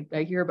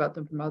 I hear about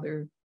them from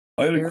other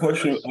I had a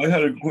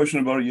areas. question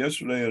about it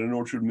yesterday at an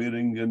orchard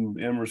meeting in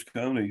Amherst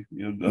County,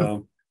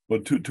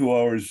 but two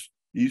hours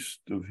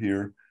east of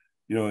here.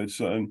 It's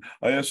and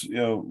I asked,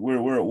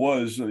 where it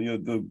was,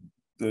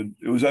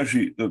 it was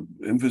actually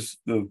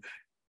the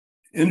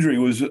injury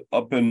was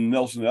up in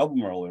Nelson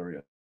Albemarle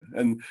area.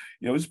 And,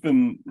 it's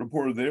been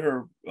reported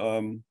there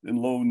in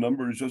low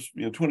numbers just,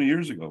 20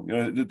 years ago.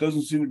 It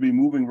doesn't seem to be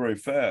moving very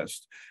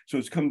fast. So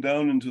it's come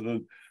down into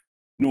the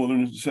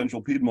northern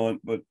central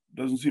Piedmont, but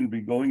doesn't seem to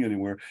be going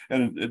anywhere.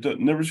 And it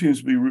never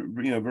seems to be,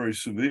 very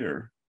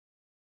severe.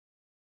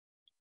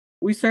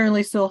 We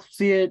certainly still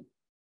see it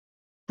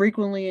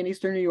frequently in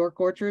Eastern New York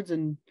orchards.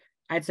 And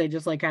I'd say,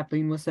 just like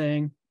Kathleen was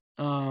saying,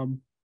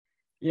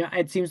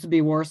 it seems to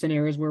be worse in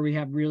areas where we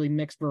have really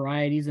mixed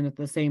varieties and at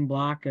the same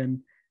block.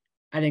 And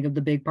I think of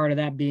the big part of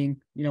that being,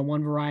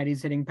 one variety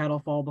is hitting petal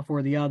fall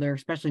before the other,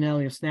 especially now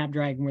we have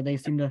Snapdragon where they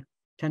seem to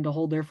tend to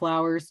hold their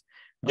flowers.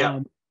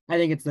 Yeah. I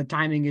think it's the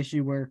timing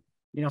issue where,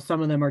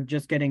 some of them are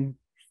just getting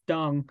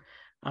stung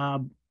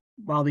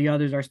while the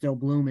others are still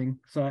blooming.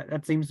 So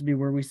that seems to be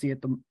where we see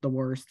it the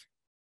worst.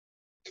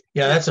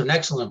 Yeah, that's an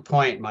excellent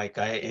point, Mike.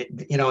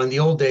 In the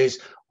old days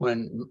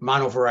when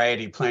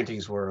monovariety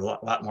plantings were a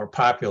lot more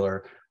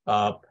popular,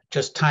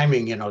 just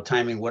timing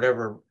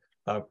whatever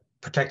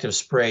protective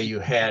spray you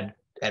had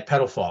at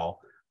petal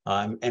fall,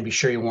 and be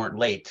sure you weren't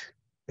late,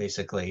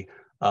 basically,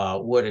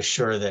 would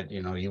assure that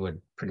you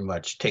would pretty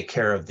much take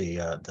care of the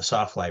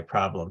sawfly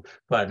problem.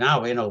 But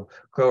now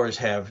growers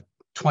have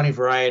 20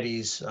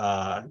 varieties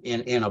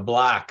in a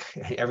block.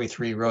 Every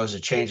 3 rows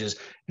it changes,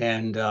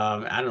 and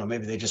I don't know,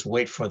 maybe they just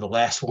wait for the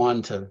last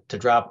one to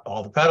drop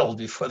all the petals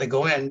before they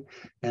go in,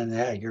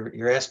 and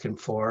you're asking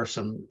for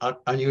some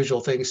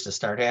unusual things to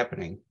start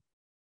happening.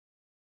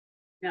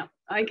 Yeah,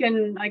 I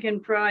can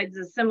provide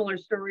the similar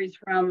stories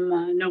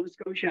from Nova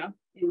Scotia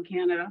in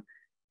Canada,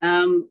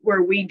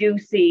 where we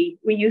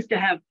used to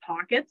have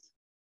pockets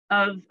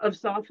of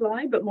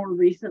sawfly, but more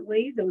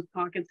recently those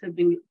pockets have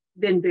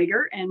been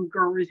bigger, and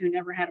growers who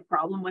never had a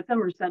problem with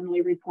them are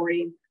suddenly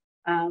reporting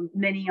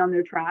many on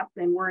their traps.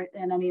 And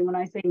I mean, when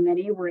I say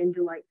many, we're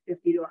into like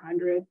 50 to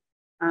 100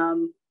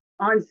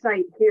 on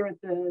site here at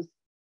the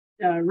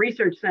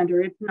research center.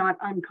 It's not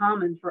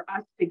uncommon for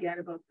us to get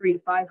about 300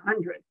 to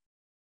 500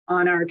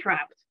 on our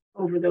traps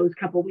over those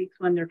couple weeks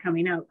when they're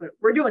coming out. But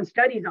we're doing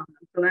studies on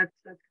them, so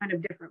that's kind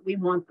of different. We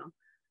want them,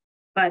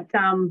 but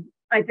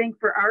I think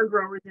for our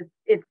growers,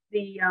 it's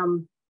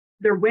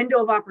their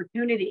window of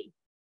opportunity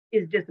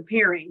is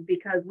disappearing,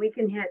 because we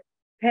can hit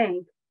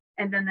pink,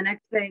 and then the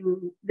next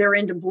thing they're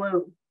into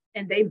bloom,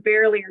 and they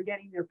barely are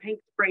getting their pink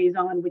sprays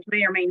on, which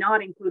may or may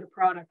not include a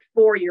product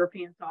for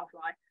European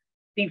sawfly,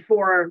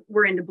 before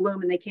we're into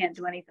bloom and they can't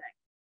do anything,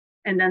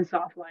 and then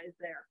sawfly is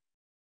there.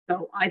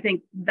 So I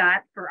think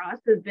that for us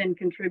has been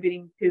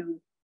contributing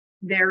to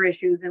their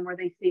issues and where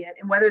they see it,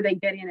 and whether they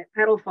get in at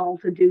petal fall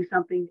to do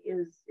something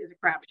is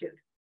a crapshoot.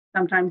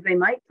 Sometimes they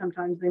might,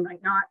 sometimes they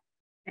might not,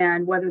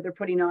 and whether they're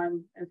putting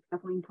on, as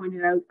Kathleen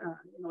pointed out, a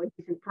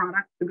decent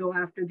product to go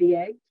after the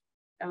eggs,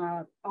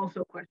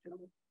 also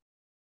questionable.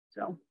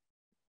 So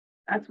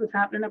that's what's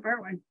happening up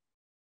our way.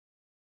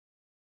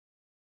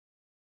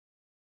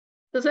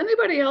 Does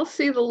anybody else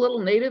see the little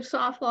native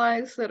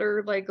sawflies that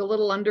are like a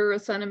little under a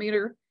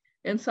centimeter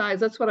in size?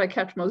 That's what I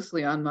catch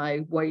mostly on my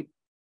white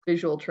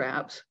visual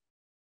traps.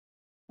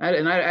 I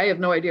have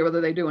no idea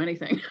whether they do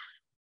anything.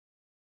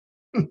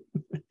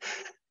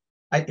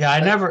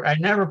 I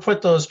never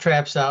put those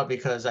traps out,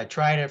 because I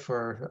tried it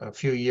for a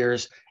few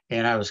years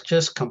and I was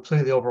just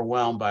completely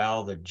overwhelmed by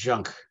all the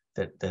junk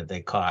that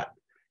they caught.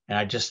 And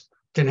I just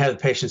didn't have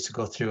the patience to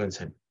go through and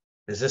say,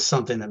 is this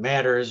something that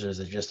matters, or is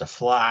it just a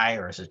fly,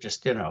 or is it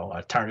just,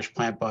 a tarnished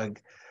plant bug,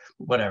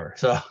 whatever.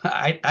 So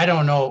I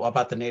don't know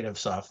about the native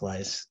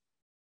sawflies.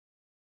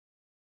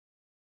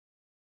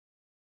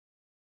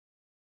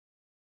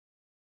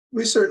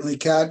 We certainly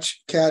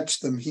catch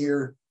them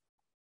here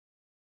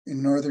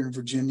in Northern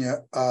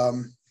Virginia,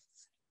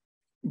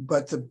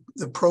 but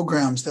the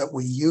programs that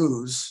we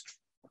use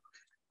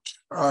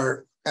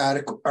are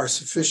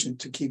sufficient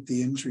to keep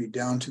the injury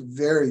down to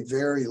very,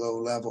 very low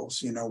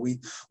levels.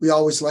 We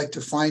always like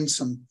to find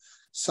some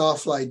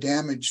sawfly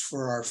damage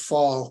for our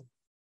fall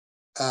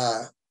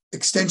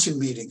extension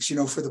meetings,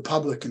 for the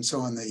public and so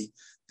on,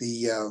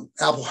 the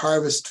Apple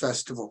Harvest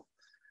Festival,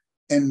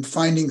 and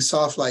finding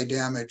sawfly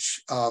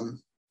damage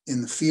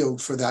in the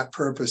field for that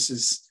purpose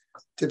is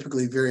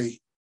typically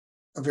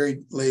a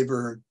very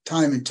labor,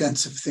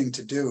 time-intensive thing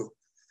to do.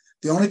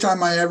 The only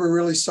time I ever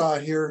really saw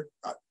it here,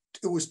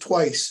 it was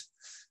twice.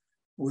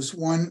 It was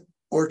one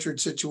orchard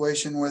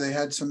situation where they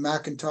had some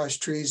Macintosh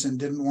trees and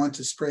didn't want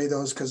to spray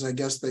those because I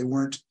guess they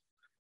weren't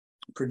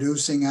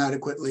producing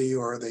adequately,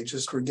 or they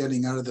just were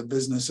getting out of the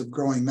business of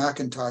growing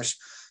Macintosh.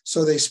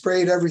 So they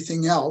sprayed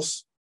everything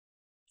else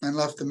and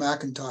left the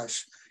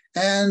Macintosh,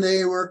 and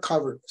they were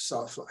covered with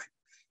sawfly.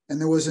 And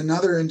there was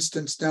another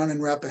instance down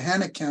in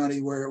Rappahannock County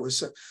where it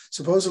was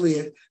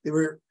supposedly they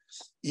were,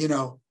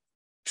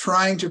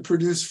 trying to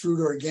produce fruit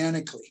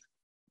organically,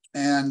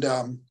 and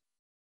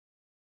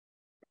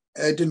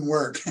it didn't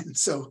work. And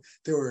so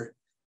there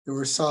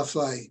were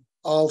sawfly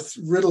all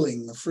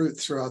riddling the fruit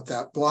throughout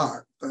that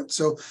block. But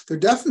so they're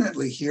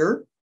definitely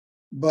here,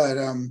 but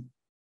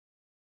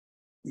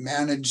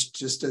managed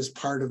just as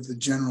part of the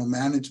general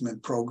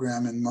management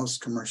program in most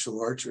commercial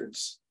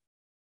orchards.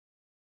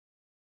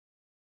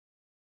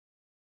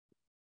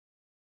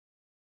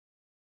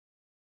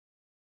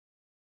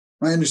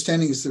 My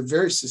understanding is they're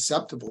very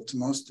susceptible to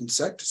most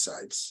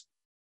insecticides.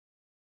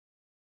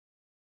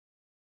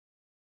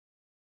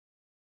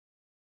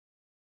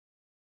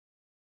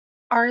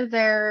 Are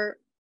there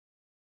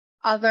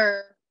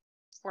other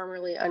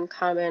formerly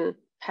uncommon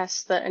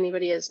pests that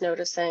anybody is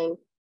noticing?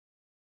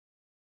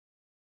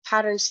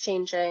 Patterns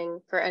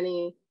changing for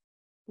any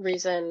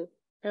reason,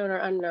 known or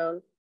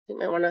unknown, you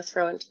might want to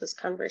throw into this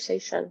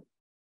conversation?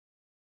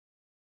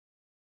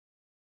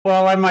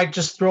 Well, I might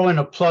just throw in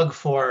a plug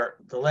for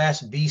the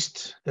last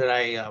beast that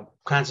I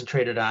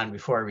concentrated on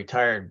before I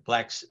retired,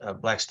 black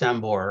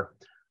stem borer.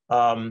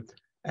 And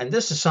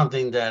this is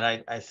something that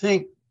I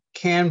think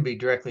can be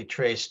directly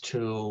traced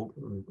to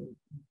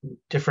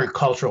different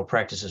cultural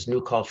practices, new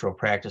cultural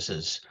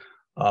practices.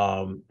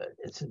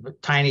 It's a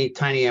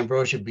tiny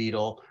ambrosia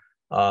beetle.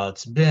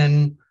 It's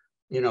been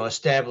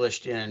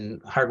established in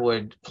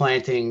hardwood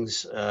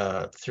plantings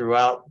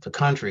throughout the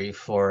country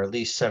for at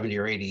least 70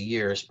 or 80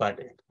 years, but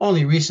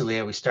only recently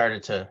had we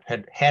started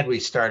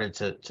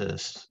to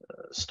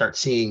start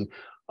seeing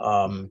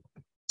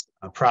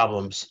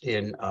problems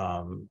in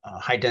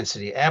high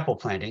density apple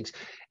plantings.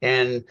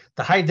 And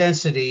the high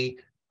density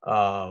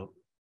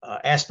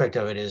aspect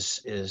of it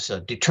is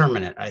a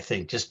determinant, I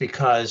think, just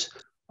because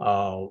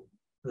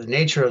the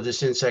nature of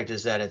this insect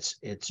is that it's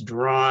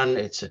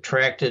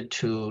attracted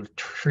to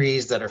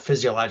trees that are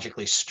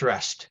physiologically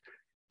stressed.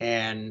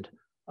 And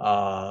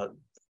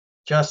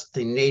just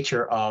the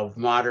nature of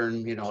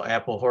modern,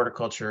 apple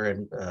horticulture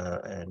and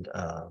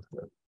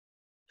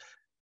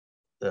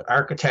the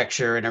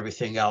architecture and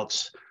everything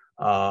else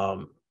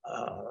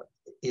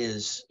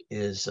is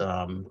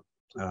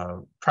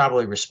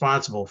probably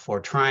responsible for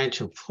trying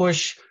to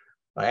push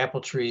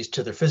apple trees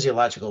to their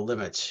physiological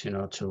limits,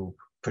 to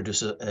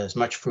produce as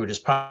much fruit as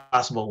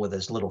possible with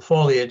as little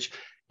foliage.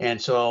 And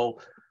so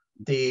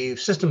the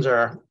systems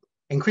are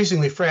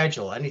increasingly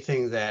fragile.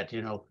 Anything that,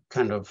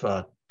 kind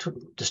of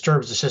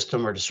disturbs the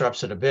system or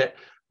disrupts it a bit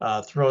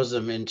throws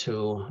them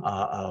into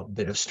a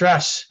bit of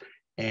stress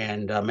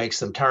and makes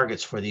them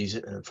targets for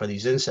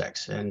these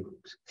insects. And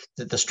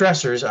the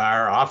stressors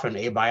are often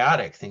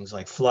abiotic, things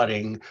like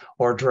flooding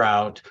or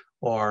drought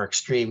or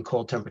extreme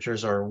cold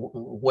temperatures or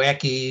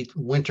wacky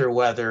winter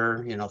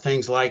weather,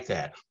 things like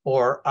that,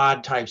 or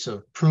odd types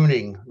of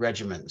pruning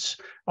regimens,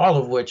 all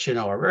of which,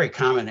 are very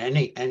common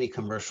in any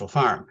commercial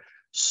farm.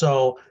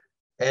 So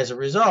as a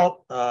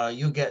result,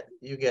 you get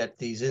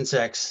these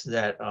insects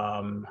that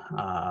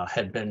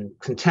had been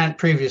content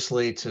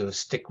previously to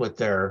stick with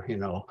their,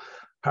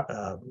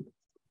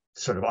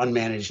 sort of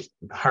unmanaged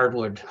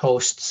hardwood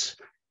hosts,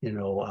 in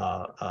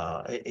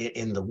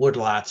the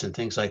woodlots and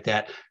things like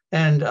that.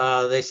 And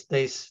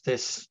they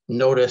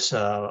notice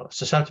a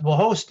susceptible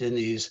host in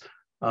these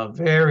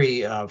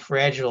very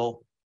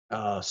fragile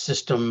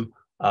system,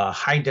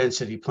 high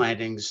density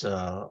plantings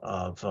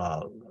of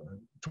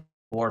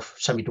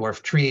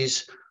semi-dwarf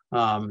trees,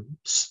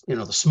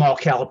 the small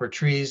caliper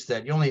trees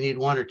that you only need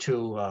one or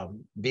two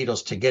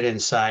beetles to get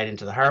inside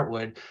into the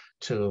heartwood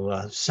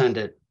to send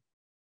it,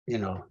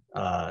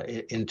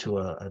 into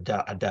a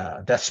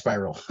death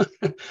spiral.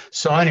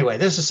 So anyway,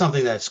 this is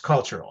something that's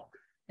cultural,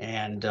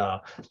 and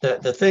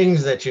the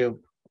things that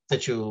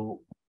you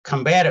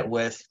combat it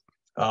with.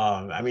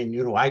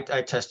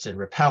 I tested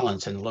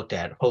repellents and looked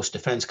at host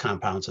defense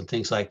compounds and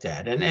things like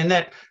that, and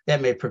that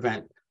may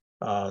prevent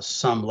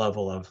some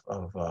level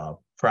of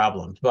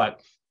problems,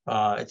 but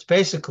it's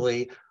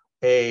basically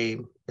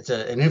an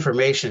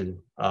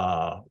information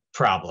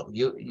problem.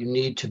 You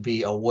need to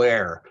be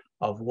aware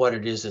of what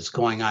it is that's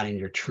going on in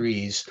your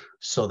trees,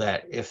 so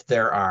that if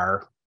there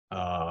are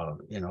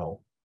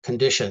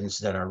conditions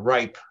that are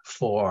ripe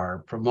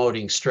for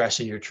promoting stress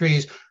in your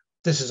trees,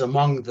 this is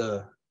among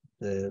the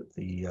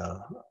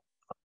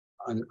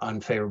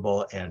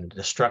unfavorable and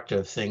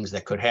destructive things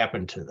that could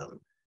happen to them.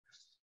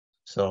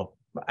 So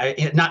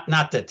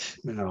not that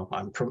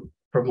I'm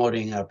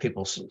promoting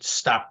people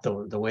stop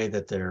the way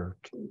that they're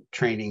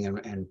training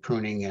and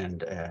pruning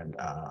and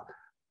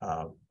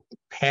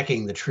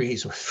packing the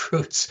trees with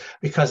fruits,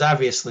 because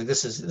obviously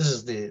this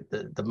is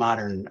the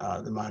modern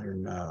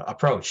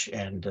approach,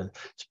 and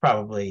it's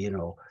probably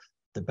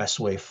the best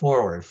way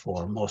forward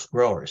for most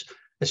growers.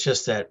 It's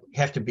just that you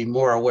have to be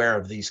more aware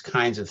of these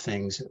kinds of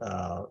things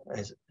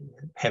as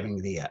having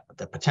the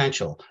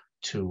potential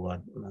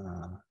to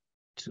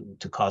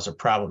cause a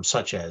problem,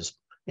 such as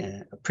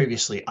a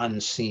previously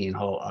unseen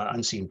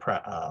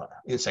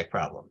insect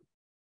problem.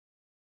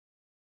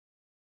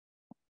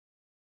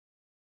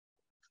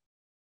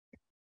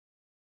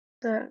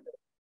 The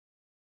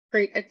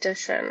great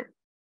addition.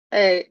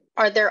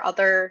 Are there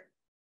other,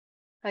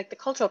 like, the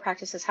cultural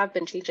practices have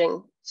been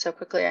changing so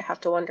quickly? I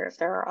have to wonder if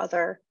there are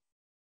other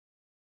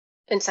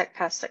insect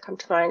pests that come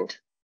to mind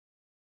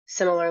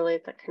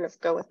similarly that kind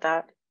of go with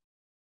that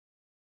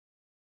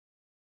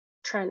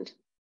trend.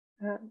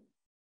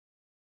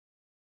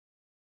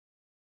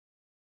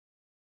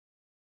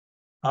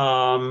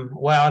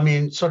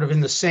 Well, sort of in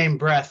the same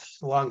breath,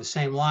 along the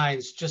same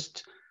lines,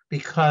 just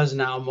because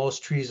now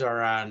most trees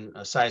are on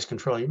size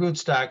controlling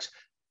rootstocks,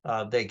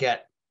 they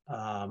get,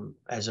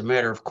 as a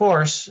matter of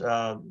course,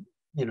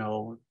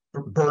 burnout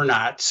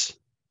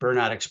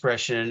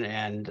expression,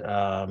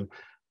 and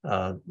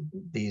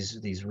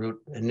these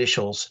root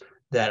initials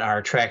that are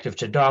attractive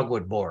to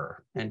dogwood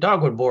borer. And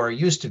dogwood borer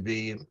used to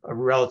be a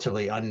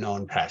relatively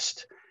unknown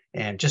pest.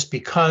 And just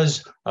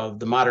because of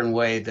the modern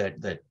way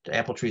that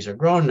apple trees are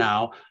grown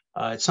now,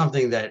 it's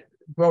something that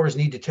growers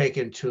need to take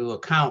into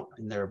account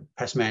in their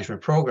pest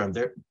management program.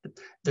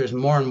 There's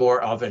more and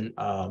more of a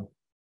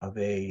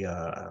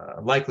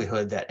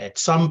likelihood that at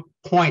some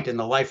point in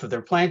the life of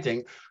their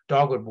planting,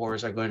 dogwood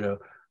borers are going to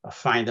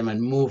find them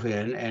and move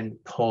in and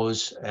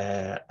pose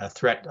a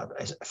threat,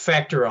 a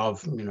factor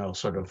of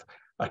sort of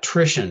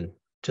attrition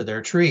to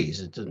their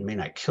trees. It may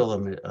not kill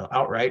them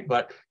outright,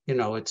 but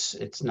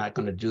it's not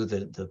going to do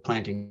the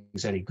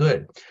plantings any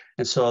good.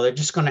 And so they're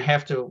just going to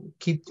have to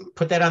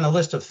put that on the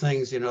list of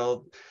things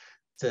to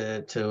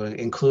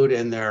include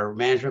in their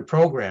management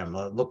program.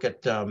 Look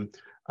at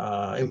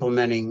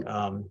implementing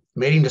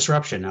mating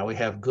disruption. Now we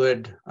have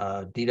good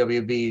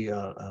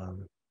DWB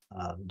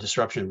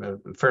disruption,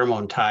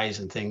 pheromone ties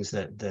and things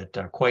that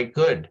are quite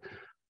good.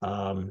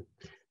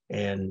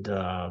 And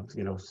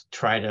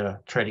try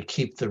to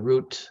keep the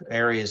root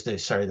areas,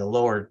 the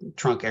lower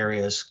trunk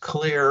areas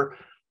clear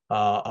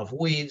of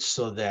weeds,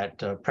 so that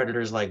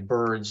predators like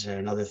birds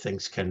and other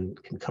things can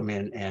come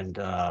in and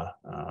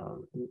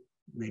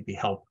maybe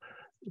help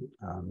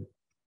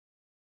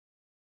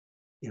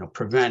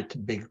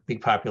prevent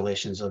big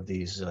populations of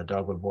these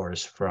dogwood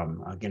borers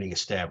from getting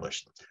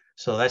established.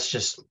 So that's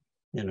just,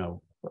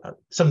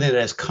 something that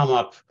has come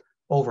up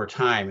over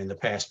time in the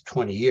past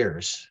 20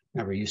 years.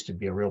 Never used to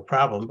be a real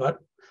problem, but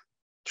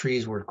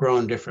trees were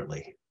grown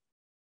differently.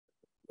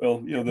 Well,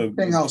 the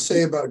thing I'll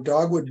say about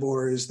dogwood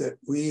borer is that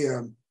we,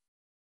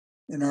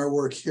 in our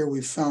work here,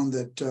 we found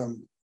that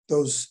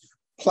those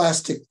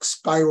plastic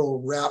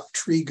spiral wrap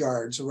tree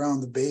guards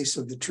around the base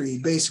of the tree,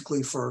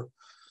 basically for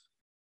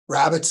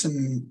rabbits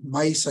and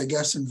mice, I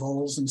guess, and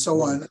voles and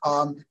so on,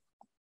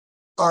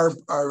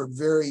 are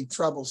very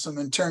troublesome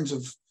in terms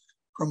of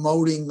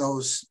promoting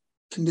those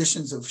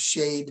conditions of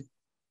shade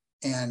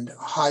and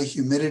high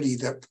humidity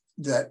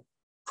that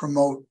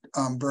promote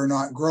burr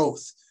knot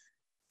growth,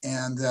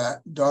 and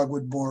that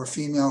dogwood borer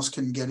females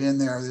can get in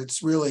there.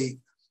 It's really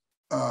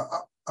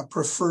a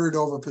preferred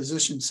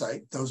oviposition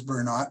site, those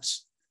burr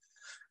knots.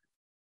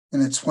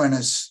 And it's when,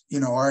 as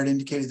Art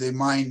indicated,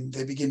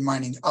 they begin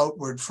mining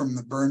outward from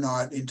the burr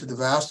knot into the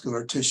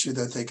vascular tissue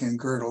that they can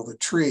girdle the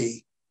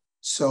tree.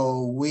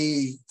 So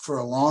we, for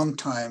a long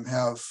time,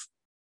 have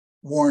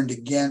warned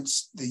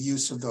against the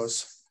use of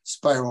those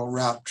spiral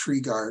wrap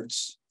tree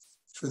guards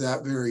for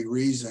that very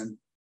reason.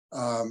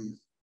 Another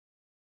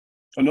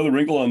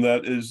wrinkle on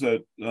that is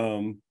that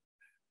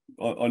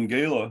on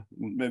Gala,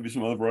 maybe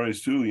some other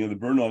varieties too, the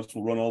burr knots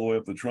will run all the way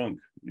up the trunk.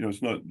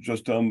 It's not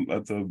just down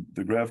at the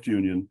graft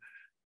union.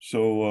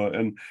 So,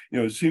 and,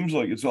 it seems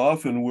like it's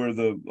often where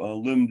the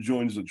limb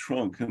joins the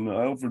trunk. And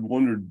I often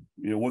wondered,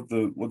 what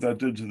that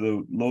did to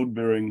the load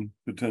bearing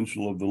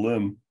potential of the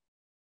limb.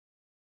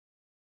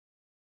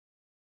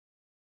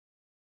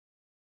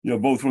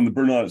 Both from the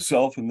burr knot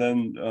itself and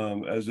then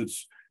as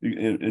it's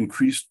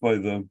increased by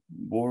the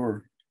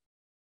borer.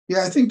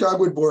 Yeah, I think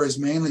dogwood borer is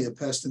mainly a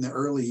pest in the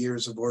early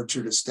years of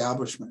orchard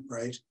establishment,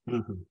 right?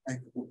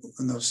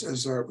 Mm-hmm.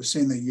 As Art was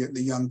saying,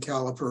 the young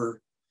caliper,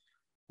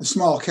 the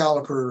small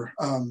caliper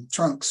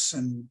trunks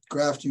and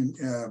graft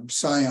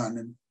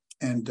scion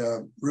and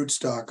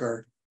rootstock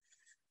are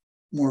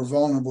more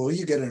vulnerable.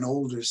 You get an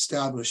older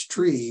established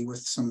tree with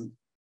some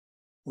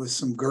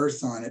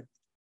girth on it,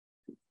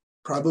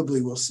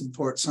 probably will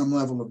support some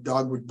level of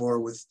dogwood borer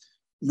with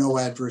no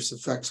adverse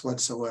effects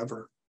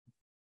whatsoever.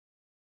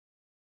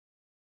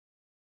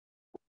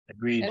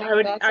 Agreed. And I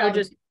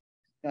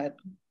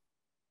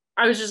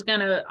was just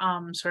gonna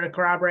sort of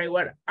corroborate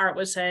what Art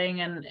was saying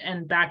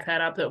and back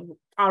that up, that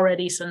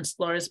already since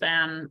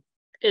Lorsban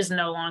is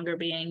no longer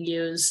being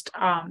used,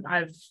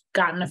 I've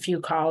gotten a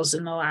few calls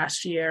in the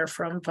last year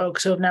from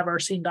folks who have never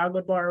seen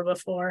dogwood borer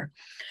before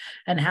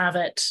and have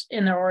it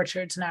in their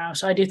orchards now.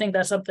 So I do think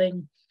that's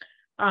something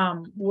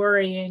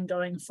worrying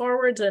going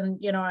forwards.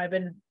 And I've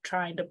been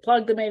trying to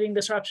plug the mating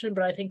disruption,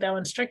 but I think that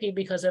one's tricky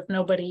because if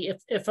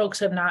folks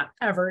have not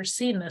ever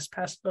seen this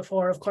pest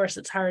before, of course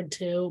it's hard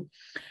to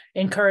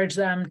encourage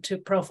them to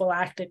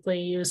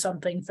prophylactically use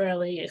something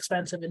fairly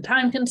expensive and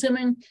time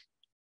consuming,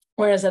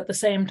 whereas at the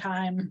same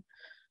time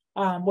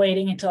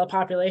waiting until a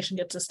population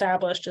gets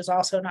established is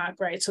also not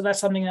great. So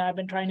that's something that I've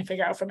been trying to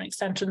figure out from an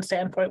extension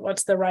standpoint.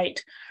 What's the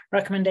right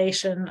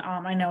recommendation?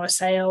 I know a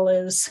sale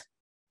is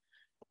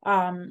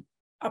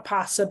a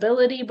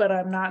possibility, but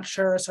I'm not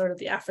sure sort of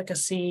the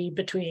efficacy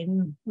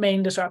between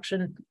mating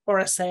disruption or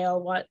a sale,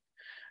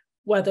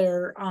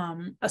 whether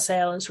a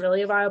sale is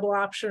really a viable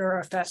option or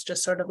if that's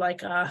just sort of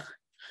like a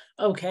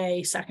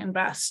okay second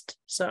best.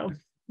 So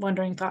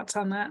wondering thoughts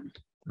on that.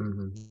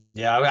 Mm-hmm.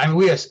 Yeah, I mean,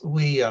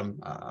 we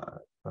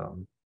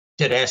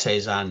did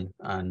assays on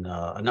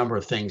a number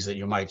of things that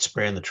you might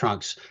spray in the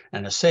trunks,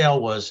 and a sale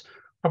was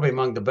probably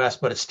among the best,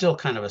 but it's still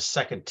kind of a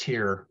second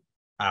tier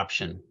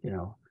option,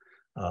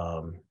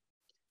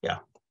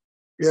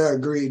 Yeah,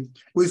 agreed.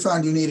 We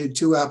found you needed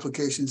 2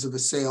 applications of a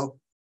sale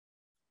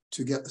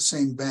to get the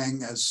same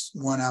bang as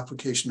 1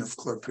 application of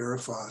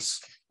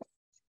chlorpyrifos.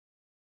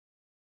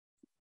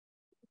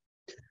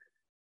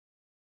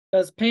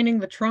 Does painting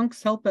the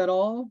trunks help at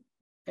all?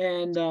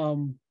 And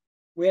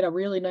we had a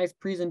really nice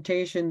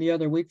presentation the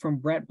other week from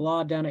Brett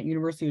Blaw down at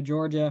University of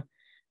Georgia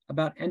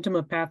about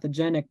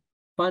entomopathogenic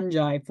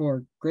fungi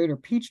for greater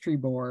peachtree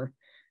borer.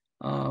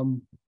 Are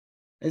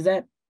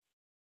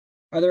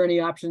there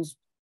any options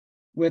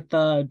with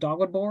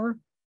dogwood borer?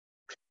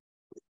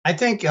 I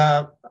think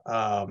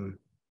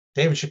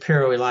David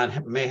Shapiro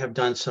Elon may have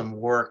done some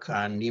work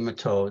on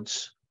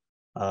nematodes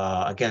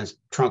against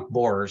trunk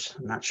borers.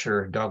 I'm not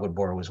sure dogwood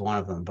borer was one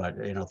of them, but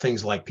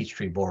things like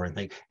peachtree borer and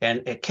things,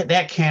 and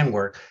that can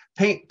work.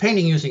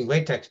 Painting using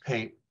latex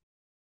paint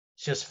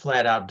just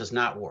flat out does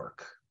not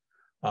work.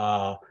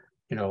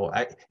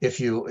 If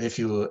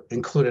you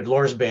included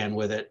Lorsban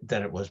with it,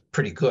 then it was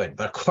pretty good.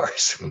 But of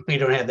course, we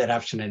don't have that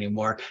option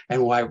anymore.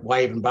 And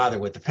why even bother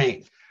with the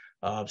paint?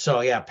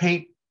 So yeah,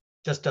 paint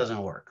just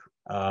doesn't work.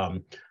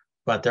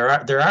 But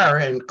there are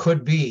and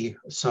could be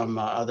some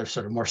other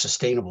sort of more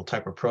sustainable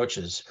type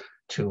approaches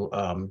to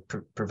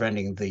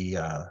preventing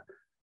the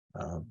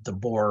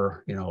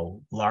borer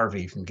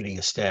larvae from getting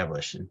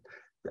established. And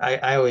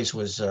I always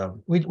was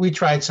we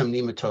tried some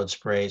nematode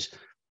sprays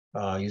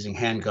using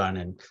handgun,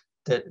 and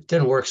that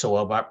didn't work so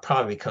well, but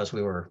probably because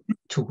we were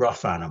too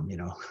rough on them. You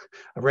know,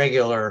 a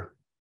regular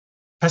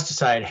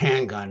pesticide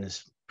handgun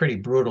is a pretty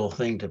brutal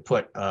thing to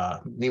put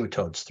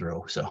nematodes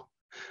through. So,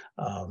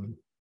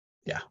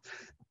 yeah,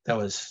 that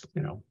was,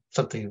 you know,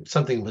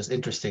 something was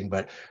interesting,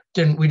 but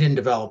we didn't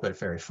develop it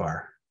very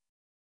far.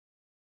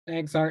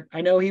 Thanks, Art.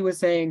 I know he was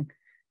saying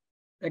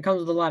it comes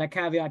with a lot of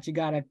caveats. You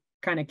got to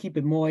kind of keep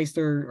it moist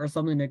or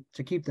something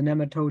to keep the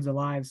nematodes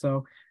alive.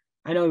 So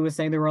I know he was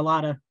saying there were a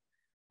lot of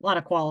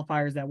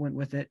qualifiers that went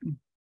with it.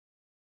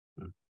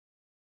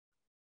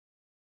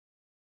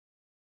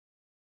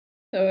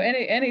 So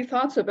any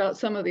thoughts about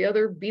some of the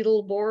other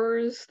beetle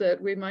borers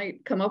that we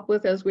might come up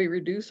with as we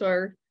reduce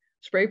our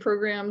spray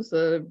programs,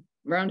 the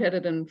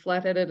round-headed and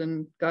flat-headed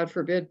and God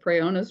forbid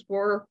Prayonis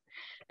borer?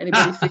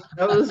 Anybody see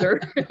those?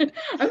 Or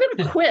I'm going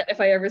to quit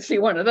if I ever see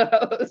one of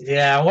those.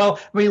 Yeah, well,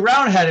 I mean,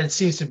 round-headed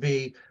seems to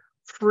be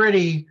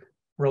pretty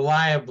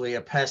reliably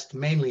a pest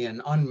mainly in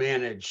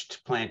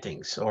unmanaged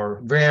plantings or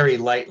very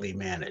lightly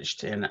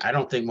managed. And I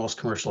don't think most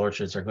commercial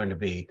orchards are going to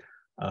be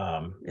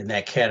in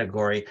that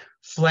category.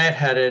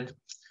 Flat-headed,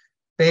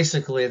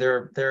 basically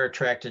they're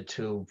attracted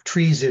to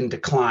trees in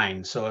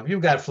decline. So if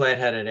you've got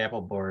flat-headed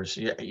apple borers,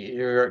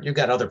 you've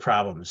got other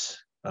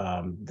problems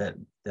that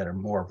are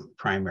more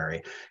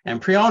primary. And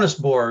Prayonis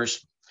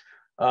borers,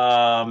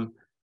 I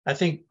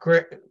think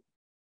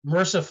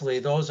mercifully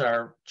those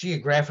are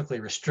geographically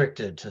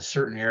restricted to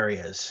certain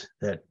areas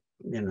that,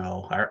 you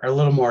know, are a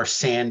little more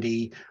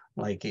sandy,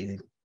 like you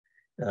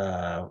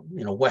know,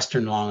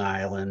 Western Long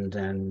Island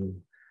and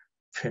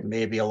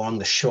maybe along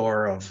the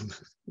shore of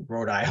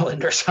Rhode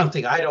Island or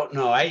something. I don't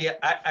know.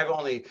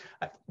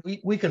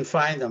 We can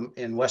find them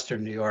in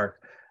Western New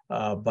York,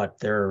 but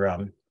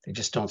they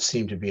just don't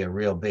seem to be a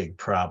real big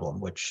problem,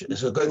 which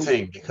is a good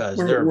thing because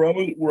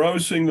where I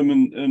was seeing them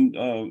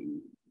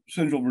in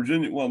Central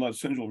Virginia. Well, not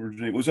Central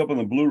Virginia. It was up on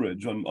the Blue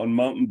Ridge on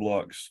mountain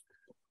blocks,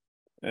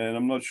 and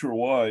I'm not sure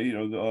why.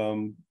 You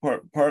know,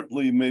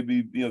 partly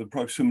maybe, you know, the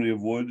proximity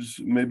of woods,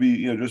 maybe,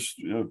 you know, just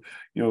you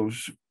know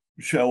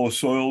shallow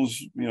soils,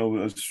 you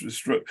know,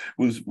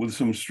 with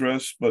some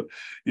stress. But,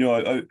 you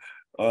know,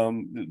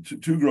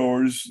 two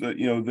growers that,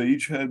 you know, they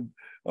each had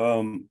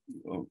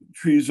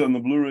trees on the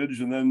Blue Ridge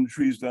and then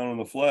trees down on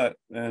the flat,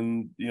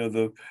 and, you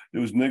know, it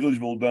was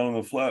negligible down on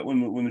the flat.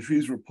 When the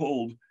trees were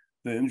pulled,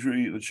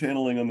 the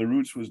channeling on the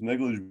roots was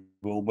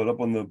negligible, but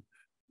up on the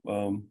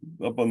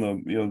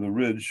you know, the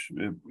ridge,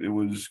 it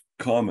was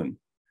common.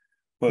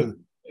 But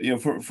you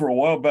know, for a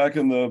while back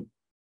in the,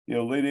 you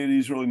know, late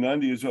 80s, early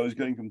 90s, I was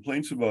getting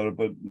complaints about it,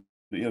 but,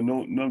 you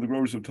know, none of the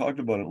growers have talked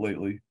about it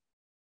lately.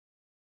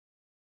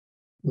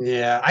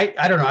 Yeah,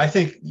 I don't know. I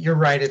think you're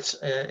right. It's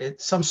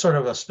some sort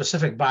of a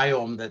specific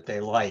biome that they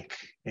like,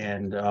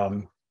 and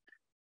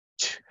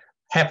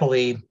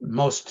happily,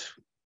 most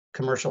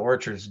commercial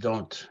orchards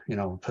don't, you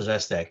know,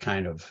 possess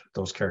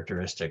those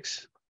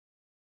characteristics.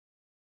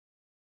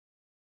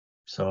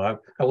 So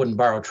I wouldn't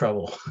borrow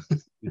trouble.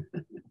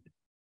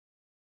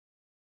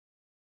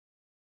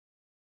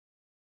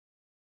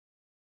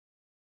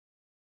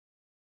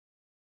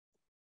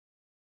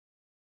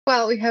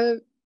 Well, we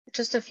have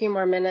just a few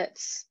more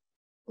minutes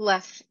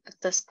left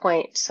at this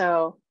point,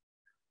 so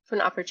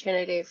an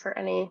opportunity for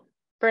any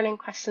burning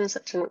questions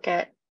that didn't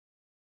get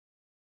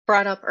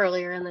brought up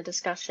earlier in the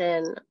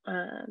discussion,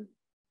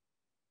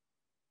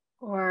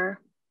 or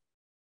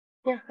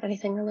yeah,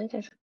 anything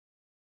related.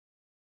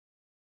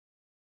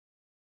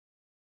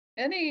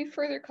 Any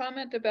further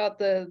comment about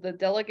the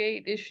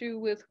delegate issue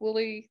with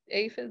woolly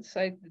aphids?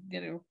 I,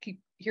 you know, keep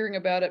hearing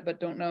about it, but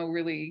don't know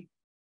really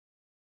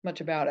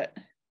much about it.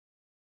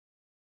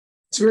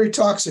 It's very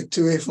toxic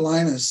to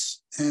Aphelinus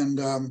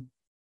and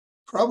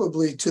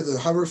probably to the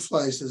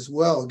hoverflies as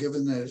well,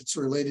 given that it's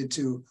related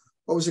to,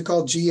 what was it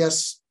called?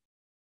 GS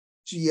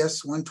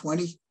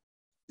 120? I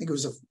think it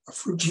was a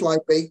fruit fly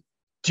bait.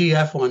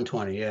 GF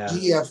 120, yeah.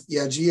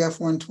 GF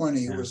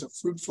 120. Yeah. It was a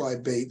fruit fly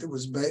bait that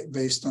was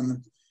based on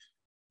the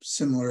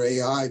similar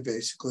AI,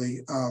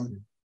 basically.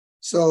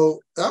 So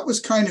that was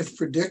kind of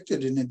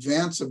predicted in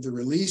advance of the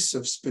release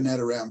of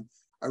Spinetoram.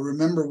 I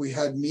remember we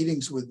had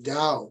meetings with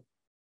Dow.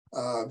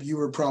 You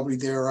were probably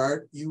there,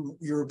 Art. You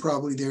were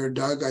probably there,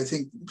 Doug. I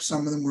think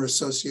some of them were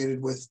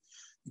associated with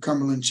the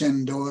Cumberland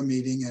Shenandoah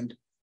meeting,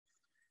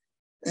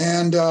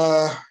 and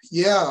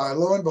yeah,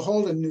 lo and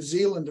behold, in New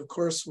Zealand, of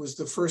course, was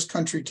the first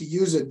country to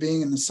use it,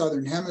 being in the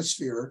southern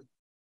hemisphere,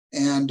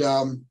 and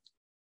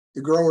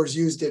the growers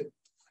used it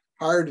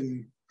hard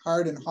and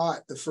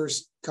hot the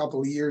first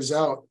couple of years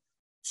out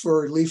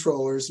for leaf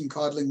rollers and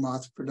codling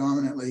moth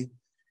predominantly.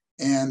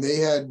 And they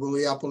had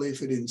woolly apple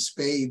aphid in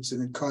spades,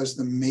 and it caused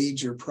them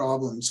major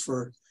problems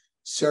for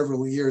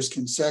several years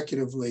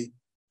consecutively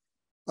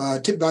by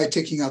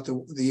taking out the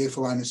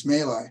Aphelinus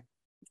mali.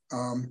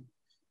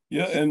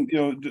 Yeah, and you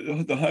know,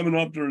 the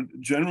Hymenoptera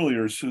generally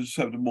are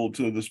susceptible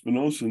to the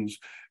spinosins,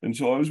 and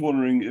so I was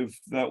wondering if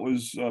that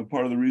was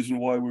part of the reason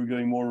why we're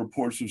getting more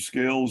reports of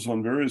scales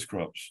on various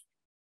crops.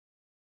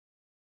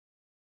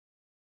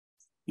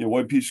 You know,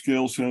 white peach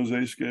scale, San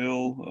Jose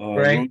scale,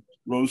 right.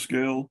 Rose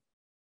scale.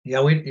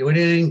 Yeah, we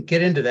didn't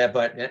get into that,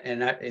 but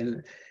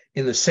in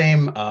the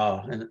same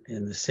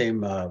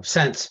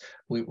sense,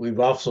 we've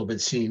also been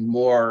seeing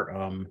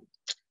more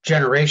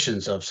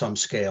generations of some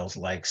scales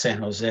like San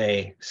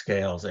Jose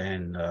scales,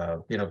 and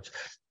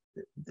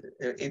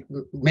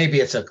maybe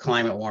it's a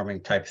climate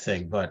warming type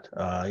thing, but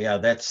yeah,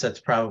 that's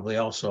probably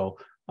also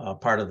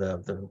part of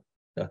the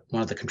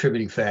one of the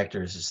contributing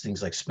factors is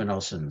things like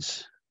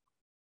spinosins.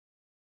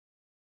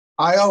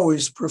 I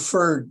always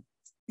preferred,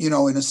 in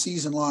a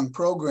season-long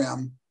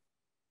program,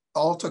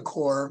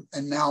 Altacore,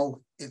 and now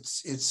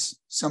it's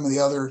some of the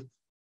other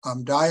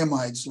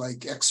diamides like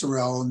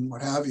XRL and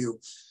what have you,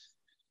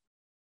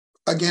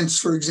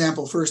 against, for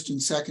example, first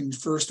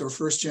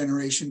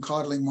generation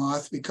codling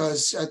moth,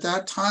 because at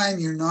that time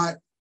you're not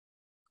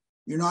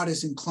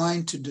as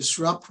inclined to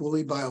disrupt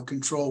woolly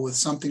biocontrol with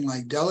something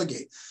like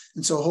Delegate.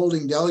 And so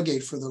holding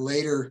Delegate for the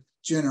later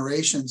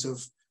generations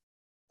of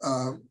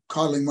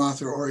codling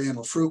moth or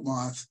oriental fruit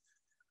moth.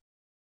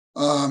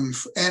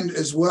 And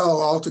as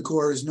well,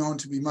 Altacore is known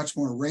to be much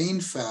more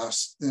rain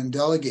fast than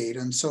Delegate.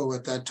 And so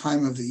at that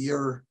time of the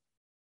year,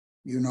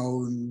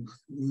 in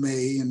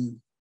May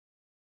and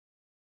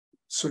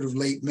sort of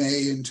late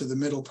May into the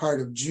middle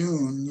part of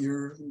June,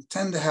 you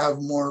tend to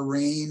have more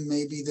rain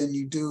maybe than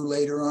you do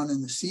later on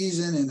in the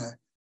season in a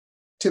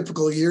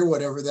typical year,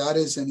 whatever that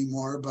is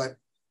anymore.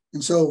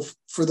 And so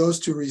for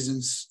those two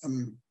reasons,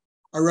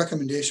 our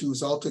recommendation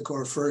was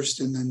Altacore first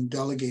and then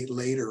Delegate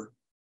later.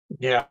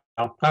 Yeah,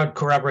 I would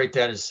corroborate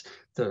that as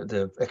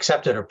the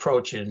accepted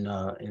approach in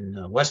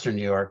Western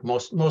New York.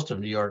 Most of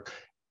New York,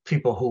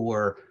 people who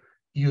were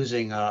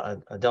using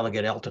a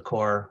Delegate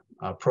Altacore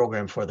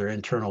program for their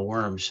internal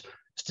worms,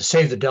 is to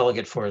save the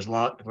Delegate for as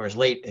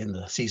late in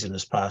the season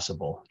as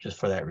possible, just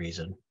for that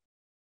reason.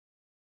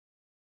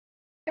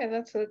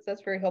 Yeah,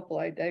 that's very helpful.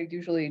 I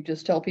usually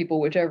just tell people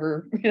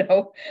whichever,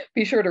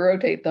 be sure to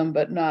rotate them,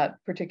 but not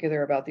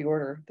particular about the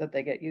order that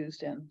they get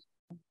used in.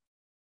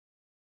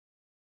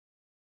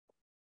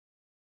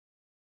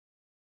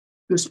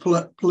 This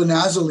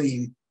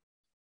planazoline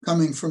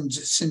coming from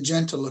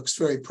Syngenta looks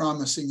very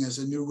promising as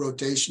a new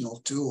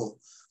rotational tool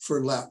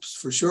for LEPs,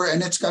 for sure.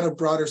 And it's got a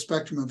broader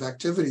spectrum of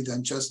activity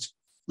than just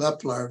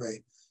LEP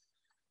larvae.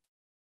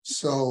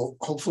 So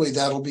hopefully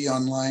that'll be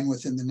online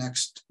within the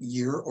next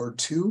year or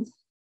two.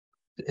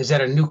 Is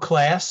that a new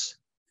class?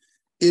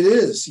 It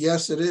is.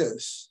 Yes, it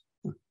is.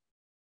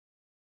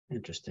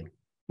 Interesting.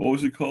 What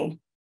was it called?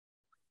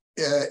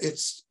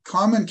 Its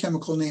common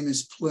chemical name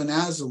is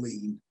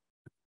planazoline.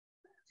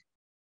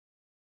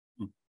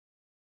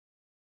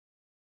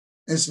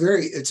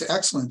 It's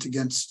excellent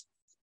against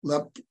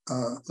LEP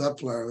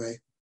larvae.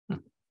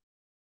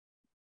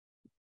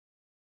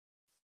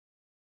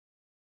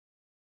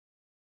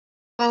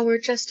 Well, we're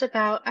just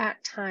about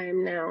at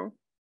time now.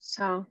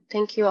 So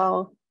thank you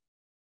all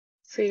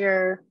for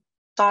your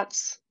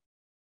thoughts,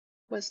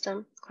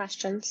 wisdom,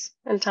 questions,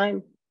 and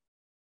time.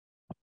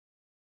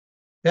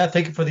 Yeah,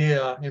 thank you for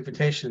the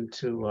invitation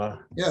to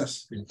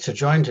Yes, to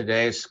join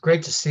today. It's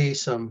great to see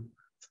some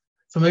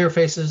familiar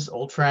faces,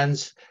 old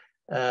friends,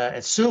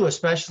 and Sue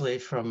especially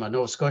from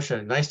Nova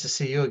Scotia. Nice to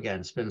see you again.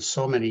 It's been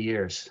so many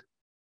years.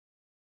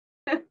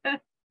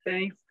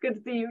 Thanks. Good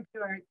to see you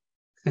too, Art.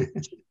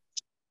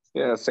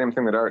 Yeah, same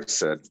thing that Art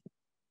said.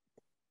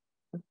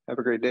 Have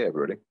a great day,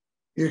 everybody.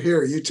 you're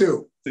here. You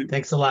too.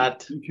 Thanks a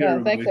lot. Take care,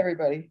 Yeah, thanks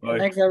everybody. Bye.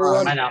 Thanks,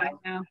 everyone. Bye now. Bye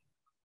now.